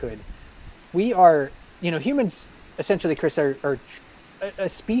we could. We are, humans essentially, Chris, are a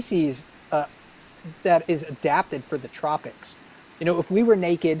species that is adapted for the tropics. If we were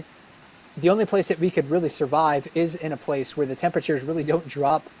naked, the only place that we could really survive is in a place where the temperatures really don't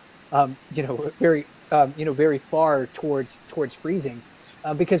drop, very far towards freezing,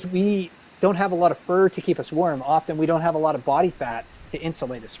 because we don't have a lot of fur to keep us warm. Often we don't have a lot of body fat to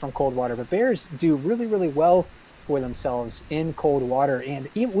insulate us from cold water. But bears do really, really well for themselves in cold water, and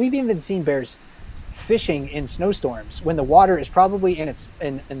we've even seen bears fishing in snowstorms when the water is probably in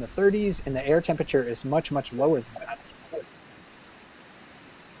the 30s and the air temperature is much, much lower than that.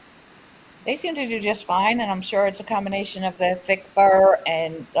 They seem to do just fine, and I'm sure it's a combination of the thick fur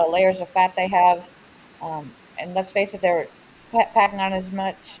and the layers of fat they have. And let's face it, they're packing on as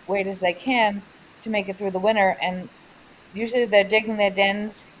much weight as they can to make it through the winter. And usually they're digging their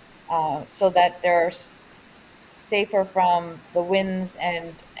dens so that they're safer from the winds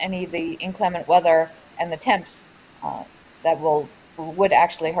and any of the inclement weather and the temps that would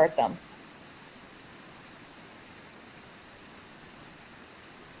actually hurt them.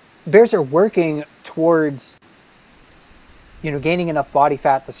 Bears are working towards, gaining enough body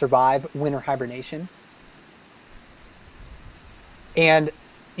fat to survive winter hibernation. And,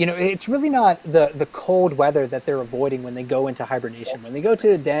 it's really not the cold weather that they're avoiding when they go into hibernation. When they go to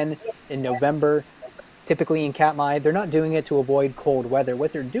the den in November, typically in Katmai, they're not doing it to avoid cold weather.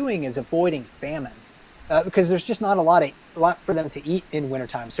 What they're doing is avoiding famine, because there's just not a lot for them to eat in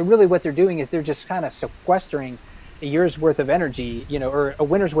wintertime. So really what they're doing is they're just kind of sequestering a year's worth of energy, or a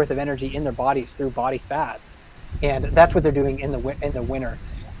winter's worth of energy in their bodies through body fat. And that's what they're doing in the winter.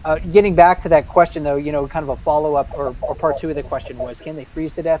 Getting back to that question, though, kind of a follow-up or part two of the question was, can they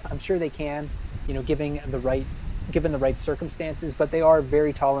freeze to death? I'm sure they can, given the right circumstances, but they are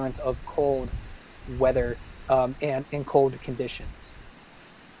very tolerant of cold weather and in cold conditions.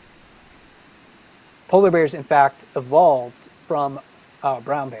 Polar bears, in fact, evolved from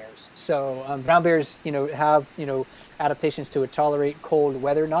brown bears. So brown bears, have, adaptations to tolerate cold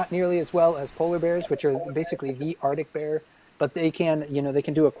weather, not nearly as well as polar bears, which are basically the Arctic bear, but they can, they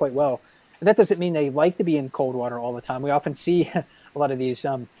can do it quite well. And that doesn't mean they like to be in cold water all the time. We often see a lot of these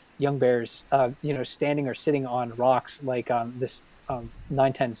young bears, standing or sitting on rocks, like this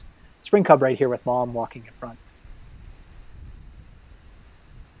 910 spring cub right here with mom walking in front.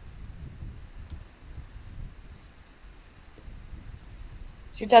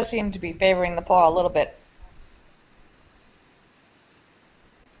 She does seem to be favoring the paw a little bit.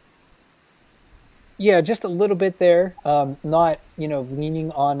 Yeah, just a little bit there. Not,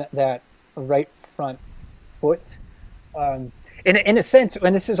 leaning on that right front foot. Um, in a sense,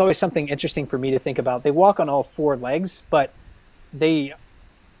 and this is always something interesting for me to think about, they walk on all four legs, but they,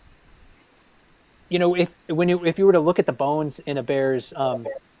 if you were to look at the bones in a bear's,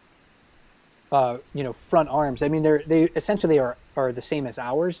 front arms, I mean, they essentially are the same as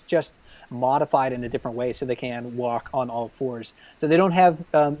ours, just modified in a different way so they can walk on all fours. So they don't have,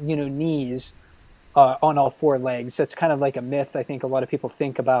 knees on all four legs. That's kind of like a myth. I think a lot of people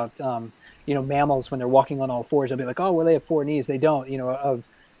think about, mammals when they're walking on all fours. They'll be like, oh, well, they have four knees. They don't.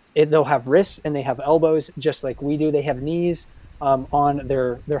 They'll have wrists and they have elbows just like we do. They have knees on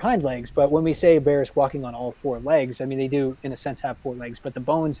their hind legs. But when we say bears walking on all four legs, I mean they do in a sense have four legs, but the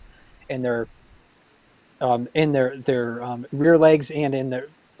bones in their rear legs and in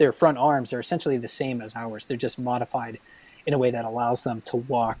their front arms are essentially the same as ours. They're just modified in a way that allows them to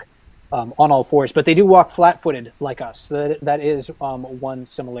walk on all fours, but they do walk flat-footed like us. So that is one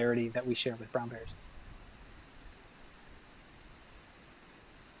similarity that we share with brown bears.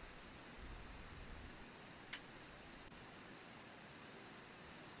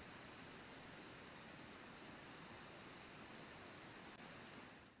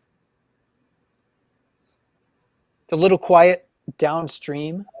 It's a little quiet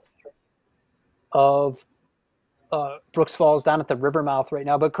downstream of Brooks Falls down at the river mouth right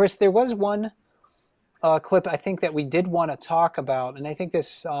now. But Chris, there was one clip I think that we did want to talk about, and I think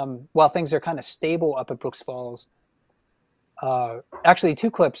this, while things are kind of stable up at Brooks Falls, actually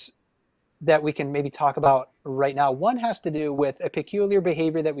two clips that we can maybe talk about right now. One has to do with a peculiar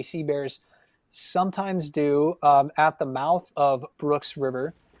behavior that we see bears sometimes do at the mouth of Brooks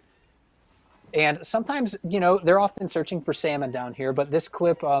River. And sometimes, they're often searching for salmon down here, but this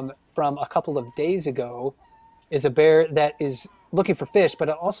clip from a couple of days ago is a bear that is looking for fish, but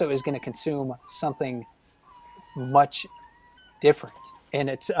it also is going to consume something much different. And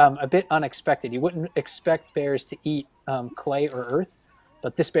it's a bit unexpected. You wouldn't expect bears to eat clay or earth,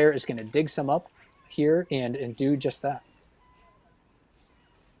 but this bear is going to dig some up here and do just that.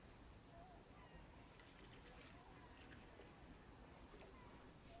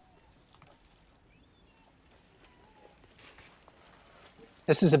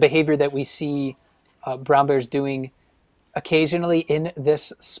 This is a behavior that we see brown bears doing occasionally in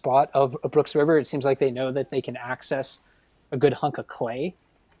this spot of Brooks River. It seems like they know that they can access a good hunk of clay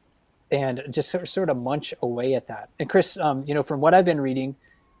and just sort of munch away at that. And Chris, from what I've been reading,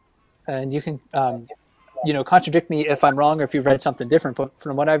 and you can, contradict me if I'm wrong or if you've read something different, but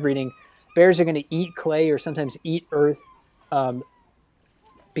from what I'm reading, bears are going to eat clay or sometimes eat earth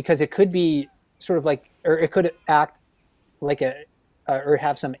because it could be sort of like, or it could act like or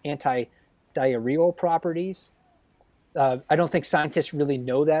have some anti-diarrheal properties. I don't think scientists really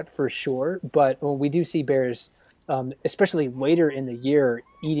know that for sure, but we do see bears, especially later in the year,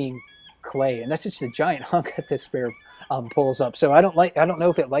 eating clay, and that's just a giant hunk that this bear pulls up. So I don't know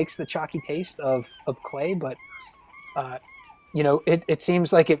if it likes the chalky taste of clay, but it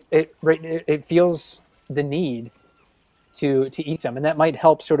seems like it feels the need to eat some, and that might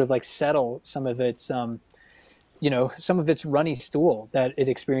help sort of like settle some of its some of its runny stool that it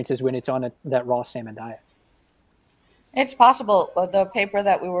experiences when it's on that raw salmon diet. It's possible, but the paper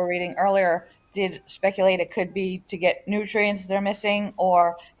that we were reading earlier did speculate it could be to get nutrients they're missing,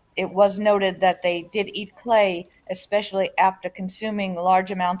 or it was noted that they did eat clay, especially after consuming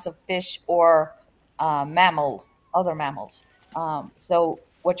large amounts of fish or mammals, other mammals. So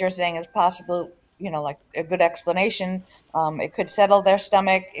what you're saying is possible, like a good explanation. It could settle their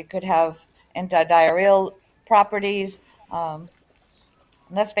stomach. It could have anti-diarrheal properties.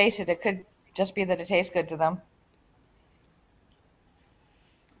 Let's face it, it could just be that it tastes good to them.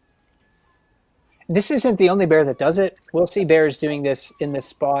 This isn't the only bear that does it. We'll see bears doing this in this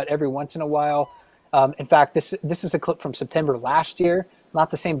spot every once in a while. In fact, this is a clip from September last year. Not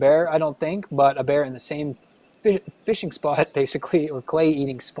the same bear, I don't think, but a bear in the same fishing spot, basically, or clay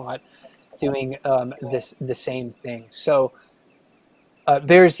eating spot, doing the same thing. So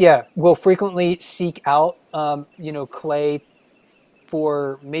bears, yeah, will frequently seek out clay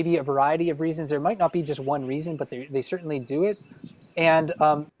for maybe a variety of reasons. There might not be just one reason, but they certainly do it. And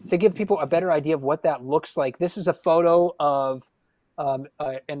to give people a better idea of what that looks like, this is a photo of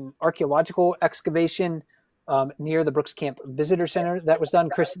an archaeological excavation near the Brooks Camp Visitor Center that was done.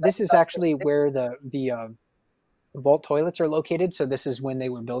 Chris, this is actually where the vault toilets are located. So this is when they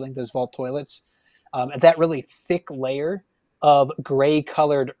were building those vault toilets. That really thick layer of gray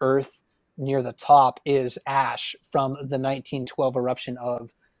colored earth near the top is ash from the 1912 eruption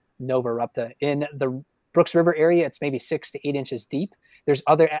of Nova Erupta. In the Brooks River area, it's maybe 6 to 8 inches deep. There's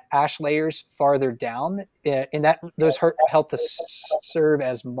other ash layers farther down, and that those help to serve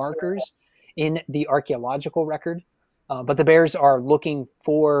as markers in the archaeological record. But the bears are looking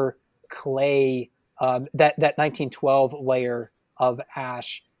for clay, that 1912 layer of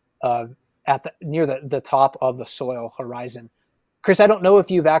ash near the top of the soil horizon. Chris, I don't know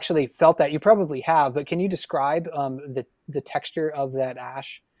if you've actually felt that. You probably have, but can you describe the texture of that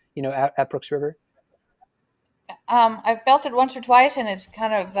ash, at Brooks River? I've felt it once or twice, and it's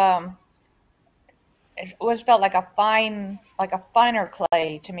kind of it always felt like a finer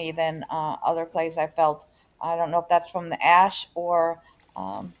clay to me than other clays I felt. I don't know if that's from the ash or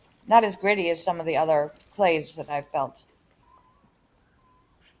not as gritty as some of the other clays that I've felt.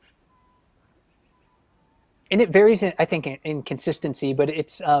 And it varies, I think, in consistency, but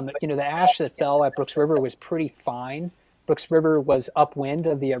it's, the ash that fell at Brooks River was pretty fine. Brooks River was upwind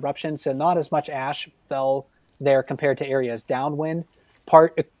of the eruption, so not as much ash fell there compared to areas downwind.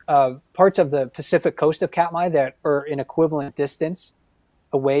 Parts of the Pacific coast of Katmai that are an equivalent distance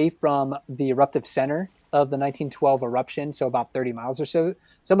away from the eruptive center of the 1912 eruption, so about 30 miles or so,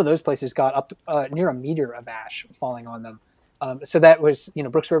 some of those places got up to, near a meter of ash falling on them. So that was,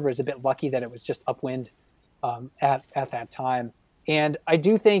 Brooks River is a bit lucky that it was just upwind at that time. And I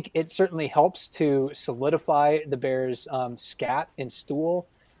do think it certainly helps to solidify the bear's scat and stool,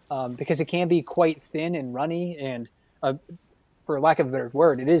 because it can be quite thin and runny, and for lack of a better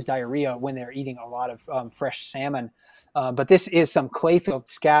word, it is diarrhea when they're eating a lot of fresh salmon. But this is some clay-filled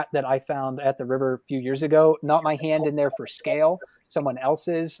scat that I found at the river a few years ago. Not my hand in there for scale, someone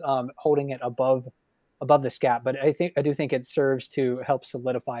else's holding it above the scat. But I do think it serves to help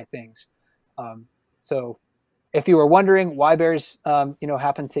solidify things. So if you were wondering why bears,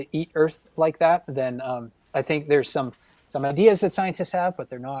 happen to eat earth like that, then I think there's some ideas that scientists have, but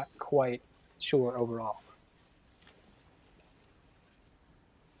they're not quite sure overall.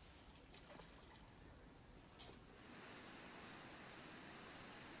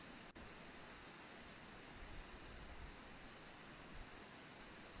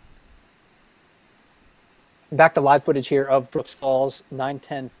 Back to live footage here of Brooks Falls.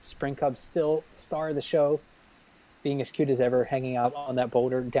 910's spring cubs still star of the show, being as cute as ever, hanging out on that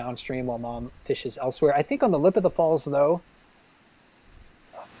boulder downstream while mom fishes elsewhere. I think on the lip of the falls, though,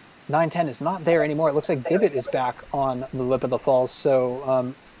 910 is not there anymore. It looks like Divot is back on the lip of the falls.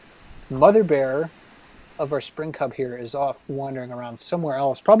 So mother bear of our spring cub here is off wandering around somewhere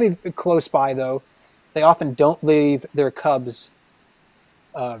else, probably close by, though. They often don't leave their cubs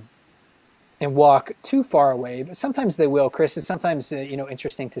and walk too far away, but sometimes they will, Chris. It's sometimes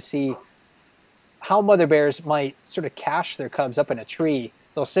interesting to see how mother bears might sort of cache their cubs up in a tree.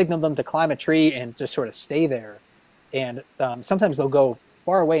 They'll signal them to climb a tree and just sort of stay there. And sometimes they'll go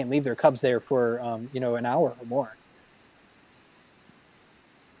far away and leave their cubs there for an hour or more.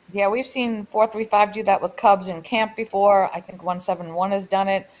 Yeah, we've seen 435 do that with cubs in camp before. I think 171 has done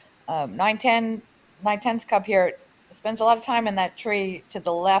it. 910's cub here spends a lot of time in that tree to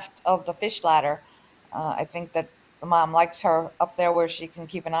the left of the fish ladder. I think that the mom likes her up there where she can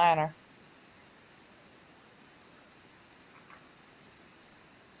keep an eye on her.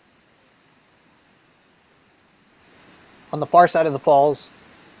 On the far side of the falls,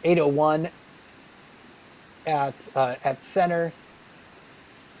 801 at center,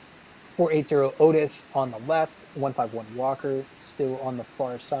 480 Otis on the left, 151 Walker still on the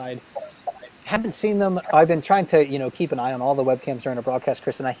far side. Haven't seen them. I've been trying to keep an eye on all the webcams during the broadcast,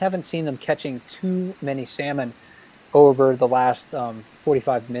 Chris, and I haven't seen them catching too many salmon over the last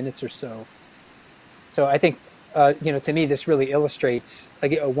 45 minutes or so. So I think to me this really illustrates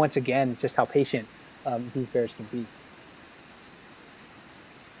once again just how patient these bears can be.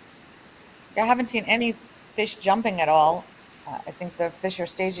 I haven't seen any fish jumping at all. I think the fish are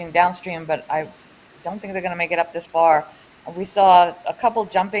staging downstream, but I don't think they're going to make it up this far. We saw a couple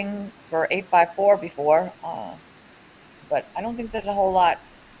jumping for 8x4 before, but I don't think there's a whole lot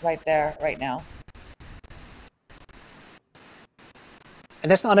right there right now.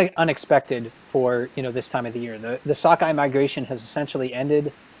 And that's not unexpected for this time of the year. The sockeye migration has essentially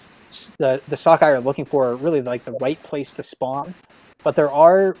ended. The sockeye are looking for really like the right place to spawn, but there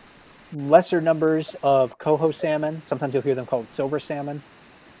are lesser numbers of coho salmon. Sometimes you'll hear them called silver salmon.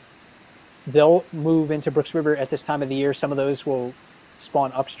 They'll move into Brooks River at this time of the year. Some of those will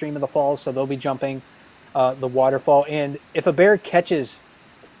spawn upstream of the falls, so they'll be jumping the waterfall. And if a bear catches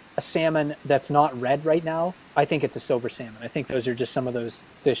a salmon that's not red right now, I think it's a silver salmon. I think those are just some of those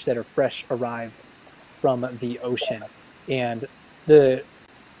fish that are fresh arrived from the ocean. And the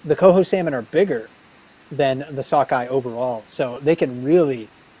the coho salmon are bigger than the sockeye overall, so they can really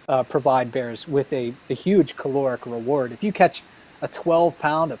provide bears with a huge caloric reward. If you catch a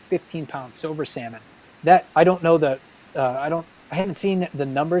 12-pound, a 15-pound silver salmon, that I don't know the I haven't seen the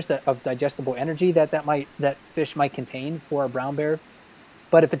numbers that of digestible energy that fish might contain for a brown bear,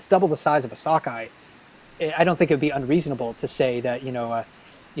 but if it's double the size of a sockeye, I don't think it would be unreasonable to say that a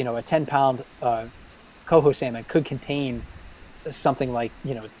 10-pound coho salmon could contain something like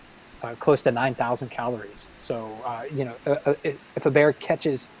close to 9,000 calories. So if a bear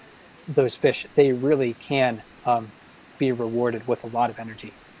catches those fish, they really can be rewarded with a lot of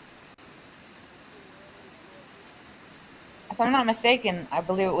energy. If I'm not mistaken, I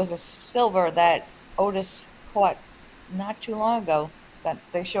believe it was a silver that Otis caught not too long ago that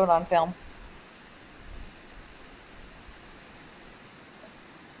they showed on film.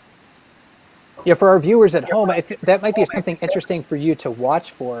 Yeah, for our viewers at home, that might be something interesting for you to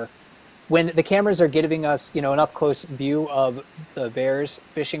watch for. When the cameras are giving us, an up close view of the bears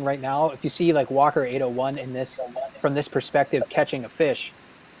fishing right now, if you see like Walker 801 from this perspective catching a fish,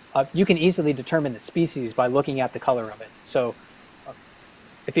 you can easily determine the species by looking at the color of it. So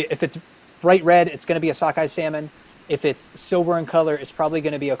if it's bright red, it's going to be a sockeye salmon. If it's silver in color, it's probably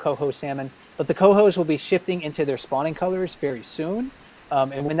going to be a coho salmon. But the cohos will be shifting into their spawning colors very soon.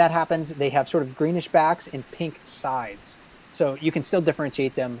 And when that happens, they have sort of greenish backs and pink sides. So you can still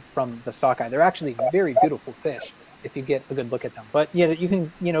differentiate them from the sockeye. They're actually very beautiful fish if you get a good look at them. But you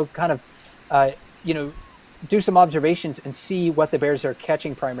can kind of do some observations and see what the bears are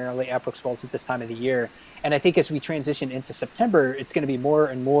catching primarily at Brooks Falls at this time of the year. And I think as we transition into September, it's going to be more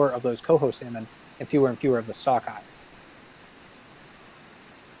and more of those coho salmon and fewer of the sockeye.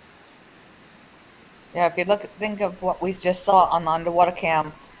 Yeah, if you think of what we just saw on the underwater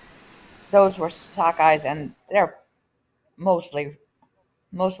cam, those were sockeyes, and they're mostly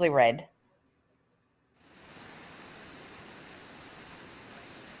red.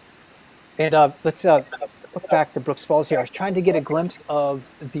 And let's look back to Brooks Falls here. I was trying to get a glimpse of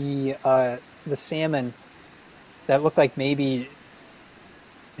the salmon that looked like maybe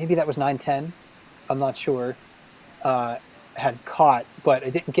that was 910. I'm not sure. Had caught, but I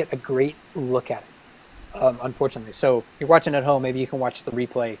didn't get a great look at it, unfortunately. So if you're watching at home, maybe you can watch the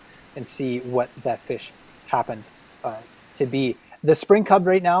replay and see what that fish happened to be. The spring cub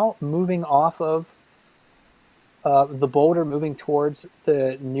right now moving off of the boulder, moving towards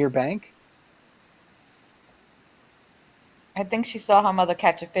the near bank. I think she saw her mother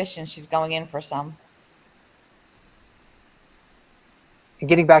catch a fish and she's going in for some. And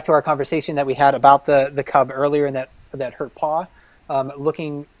getting back to our conversation that we had about the cub earlier and that hurt paw,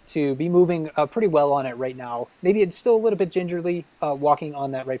 looking to be moving pretty well on it right now. Maybe it's still a little bit gingerly walking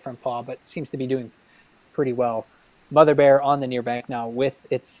on that right front paw, but seems to be doing pretty well. Mother bear on the near bank now with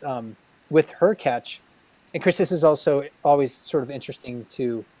its with her catch. And Chris, this is also always sort of interesting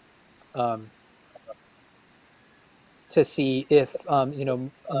to see if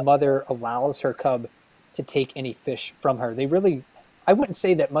mother allows her cub to take any fish from her. They really, I wouldn't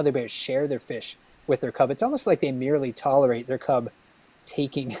say that mother bears share their fish with their cub. It's almost like they merely tolerate their cub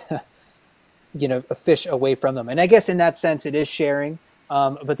taking a fish away from them. And I guess in that sense it is sharing,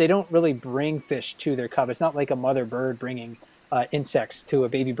 but they don't really bring fish to their cub. It's not like a mother bird bringing insects to a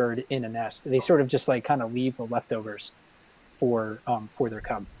baby bird in a nest. They sort of just like kind of leave the leftovers for their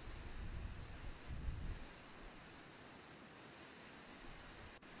cub.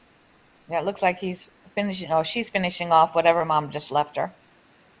 Yeah, it looks like he's finishing. Oh, she's finishing off whatever mom just left her.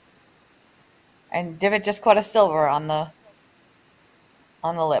 And Divot just caught a silver on the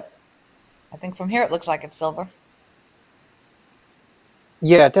lip. I think from here it looks like it's silver.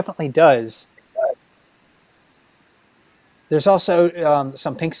 Yeah, it definitely does. There's also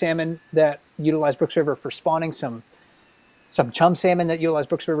some pink salmon that utilize Brooks River for spawning, some chum salmon that utilize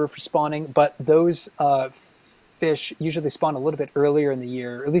Brooks River for spawning, but those fish usually spawn a little bit earlier in the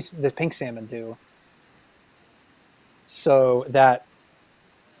year, or at least the pink salmon do. So that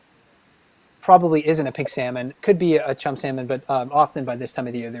probably isn't a pink salmon. Could be a chum salmon, but often by this time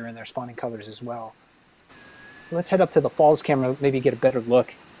of the year, they're in their spawning colors as well. Let's head up to the falls camera, maybe get a better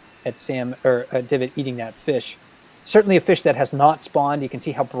look at Divot eating that fish. Certainly a fish that has not spawned. You can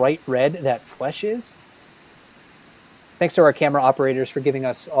see how bright red that flesh is. Thanks to our camera operators for giving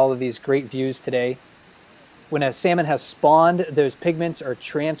us all of these great views today. When a salmon has spawned, those pigments are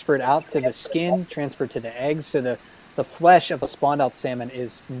transferred out to the skin, transferred to the eggs. So the flesh of a spawned out salmon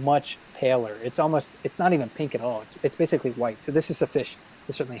is much paler. It's not even pink at all. It's basically white. So this is a fish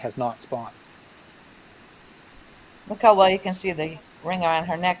that certainly has not spawned. Look how well you can see the ring around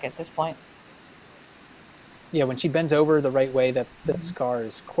her neck at this point. Yeah, when she bends over the right way, that scar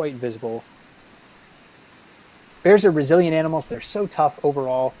is quite visible. Bears are resilient animals. They're so tough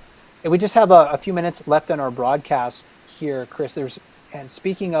overall. And we just have a few minutes left on our broadcast here, Chris. And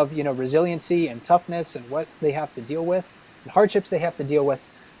speaking of, resiliency and toughness and what they have to deal with and hardships they have to deal with,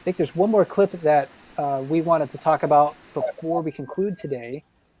 I think there's one more clip that we wanted to talk about before we conclude today.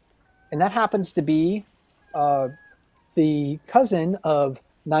 And that happens to be uh, the cousin of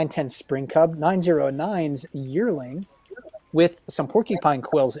 910 Spring Cub, 909's yearling, with some porcupine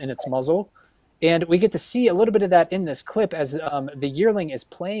quills in its muzzle. And we get to see a little bit of that in this clip as the yearling is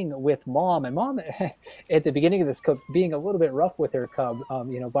playing with mom. And mom, at the beginning of this clip, being a little bit rough with her cub,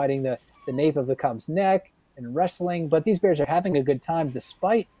 biting the nape of the cub's neck and wrestling. But these bears are having a good time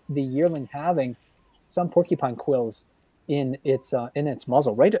despite the yearling having some porcupine quills in its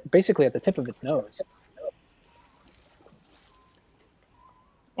muzzle, right basically at the tip of its nose.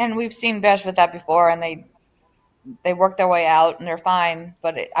 And we've seen bears with that before, and they work their way out and they're fine.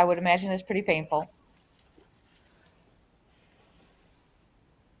 But I would imagine it's pretty painful.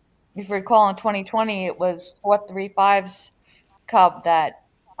 If you recall, in 2020, it was 435's cub that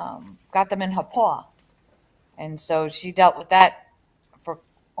got them in her paw, and so she dealt with that for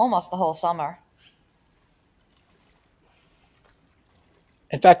almost the whole summer.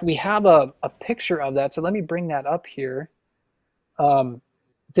 In fact, we have a picture of that. So let me bring that up here.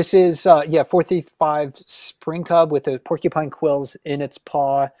 This is 435 spring cub with the porcupine quills in its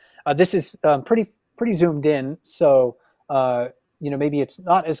paw. This is pretty zoomed in, so maybe it's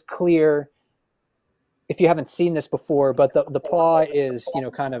not as clear if you haven't seen this before. But the paw is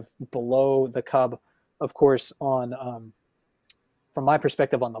kind of below the cub, of course, on from my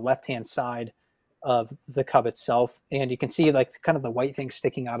perspective on the left hand side of the cub itself, and you can see like kind of the white things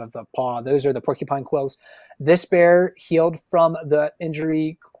sticking out of the paw. Those are the porcupine quills. This bear healed from the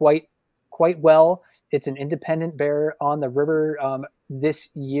injury quite well. It's an independent bear on the river this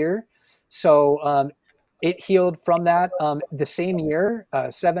year, so it healed from that the same year.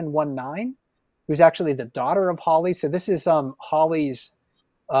 719, who's actually the daughter of Holly. So this is Holly's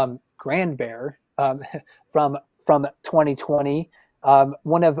grand bear from 2020.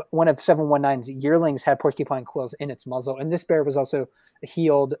 One of 719's yearlings had porcupine quills in its muzzle, and this bear was also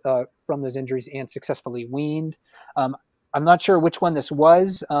healed from those injuries and successfully weaned. I'm not sure which one this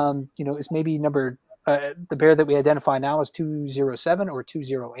was. It's maybe number the bear that we identify now is 207 or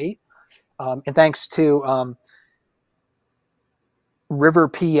 208. And thanks to River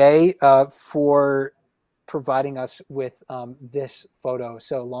PA for providing us with this photo.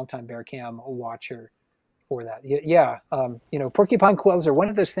 So longtime bear cam watcher for that. Yeah. Porcupine quills are one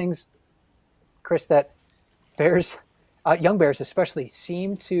of those things, Chris, that bears, young bears especially,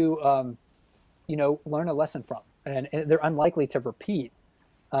 seem to, learn a lesson from, and they're unlikely to repeat,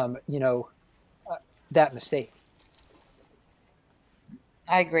 that mistake.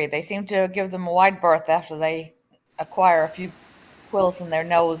 I agree. They seem to give them a wide berth after they acquire a few quills in their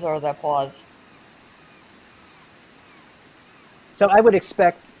nose or their paws. So I would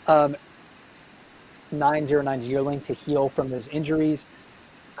expect 909's yearling to heal from those injuries.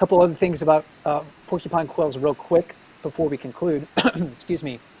 A couple other things about porcupine quills real quick before we conclude. Excuse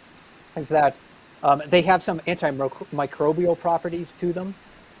me. Is that they have some antimicrobial properties to them,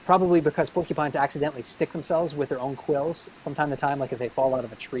 probably because porcupines accidentally stick themselves with their own quills from time to time, like if they fall out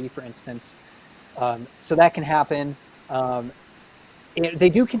of a tree, for instance. So that can happen. They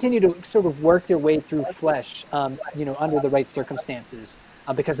do continue to sort of work their way through flesh, under the right circumstances,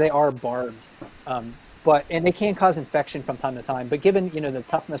 because they are barbed. And they can cause infection from time to time. But given the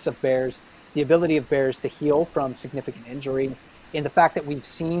toughness of bears, the ability of bears to heal from significant injury, and the fact that we've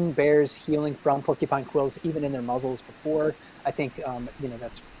seen bears healing from porcupine quills even in their muzzles before, I think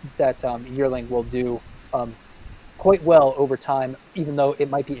that yearling will do quite well over time, even though it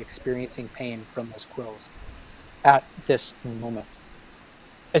might be experiencing pain from those quills at this moment.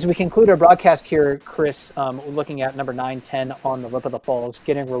 As we conclude our broadcast here, Chris, we're looking at number 910 on the lip of the falls,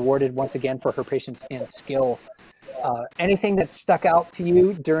 getting rewarded once again for her patience and skill. Anything that stuck out to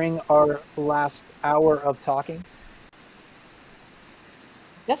you during our last hour of talking?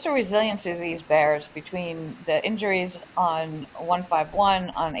 Just the resiliency of these bears between the injuries on 151,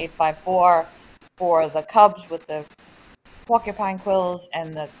 on 854, for the cubs with the porcupine quills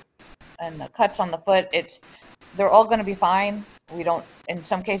and the cuts on the foot. They're all going to be fine. We don't, in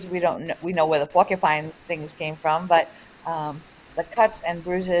some cases, we know where the porcupine things came from, but the cuts and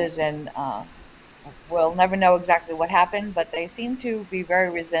bruises, and we'll never know exactly what happened, but they seem to be very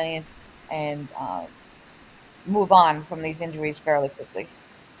resilient and move on from these injuries fairly quickly.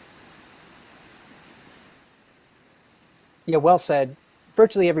 Yeah, well said.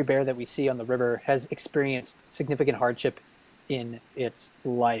 virtually every bear that we see on the river has experienced significant hardship in its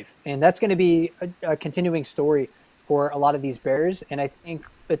life. And that's going to be a continuing story for a lot of these bears. And I think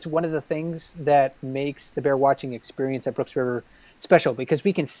it's one of the things that makes the bear watching experience at Brooks River special, because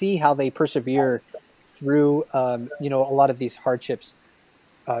we can see how they persevere through, a lot of these hardships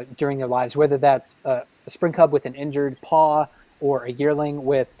during their lives, whether that's a spring cub with an injured paw, or a yearling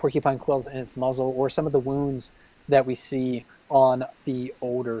with porcupine quills in its muzzle, or some of the wounds that we see on the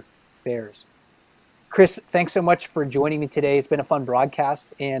older bears. Chris, thanks so much for joining me today. It's been a fun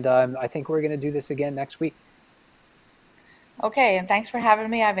broadcast, and I think we're going to do this again next week. Okay, and thanks for having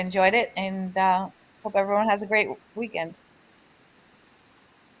me. I've enjoyed it, and hope everyone has a great weekend.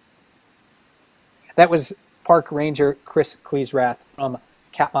 That was Park Ranger Chris Cleesrath from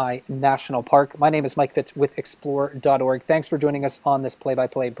Katmai National Park. My name is Mike Fitz with explore.org. Thanks for joining us on this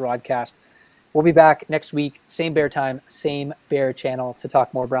play-by-play broadcast. We'll be back next week, same bear time, same bear channel, to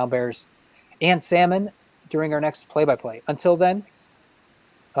talk more brown bears and salmon during our next play-by-play. Until then,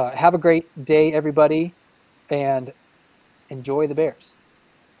 have a great day, everybody, and enjoy the bears.